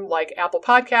platform like Apple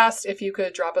Podcasts, if you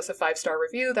could drop us a 5-star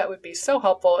review, that would be so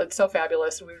helpful and so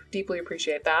fabulous. We would deeply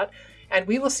appreciate that. And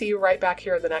we will see you right back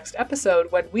here in the next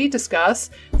episode when we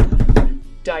discuss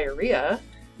diarrhea,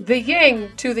 the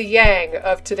yin to the yang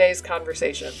of today's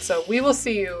conversation. So we will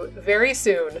see you very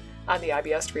soon on the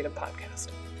IBS Freedom Podcast.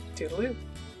 Toodaloo.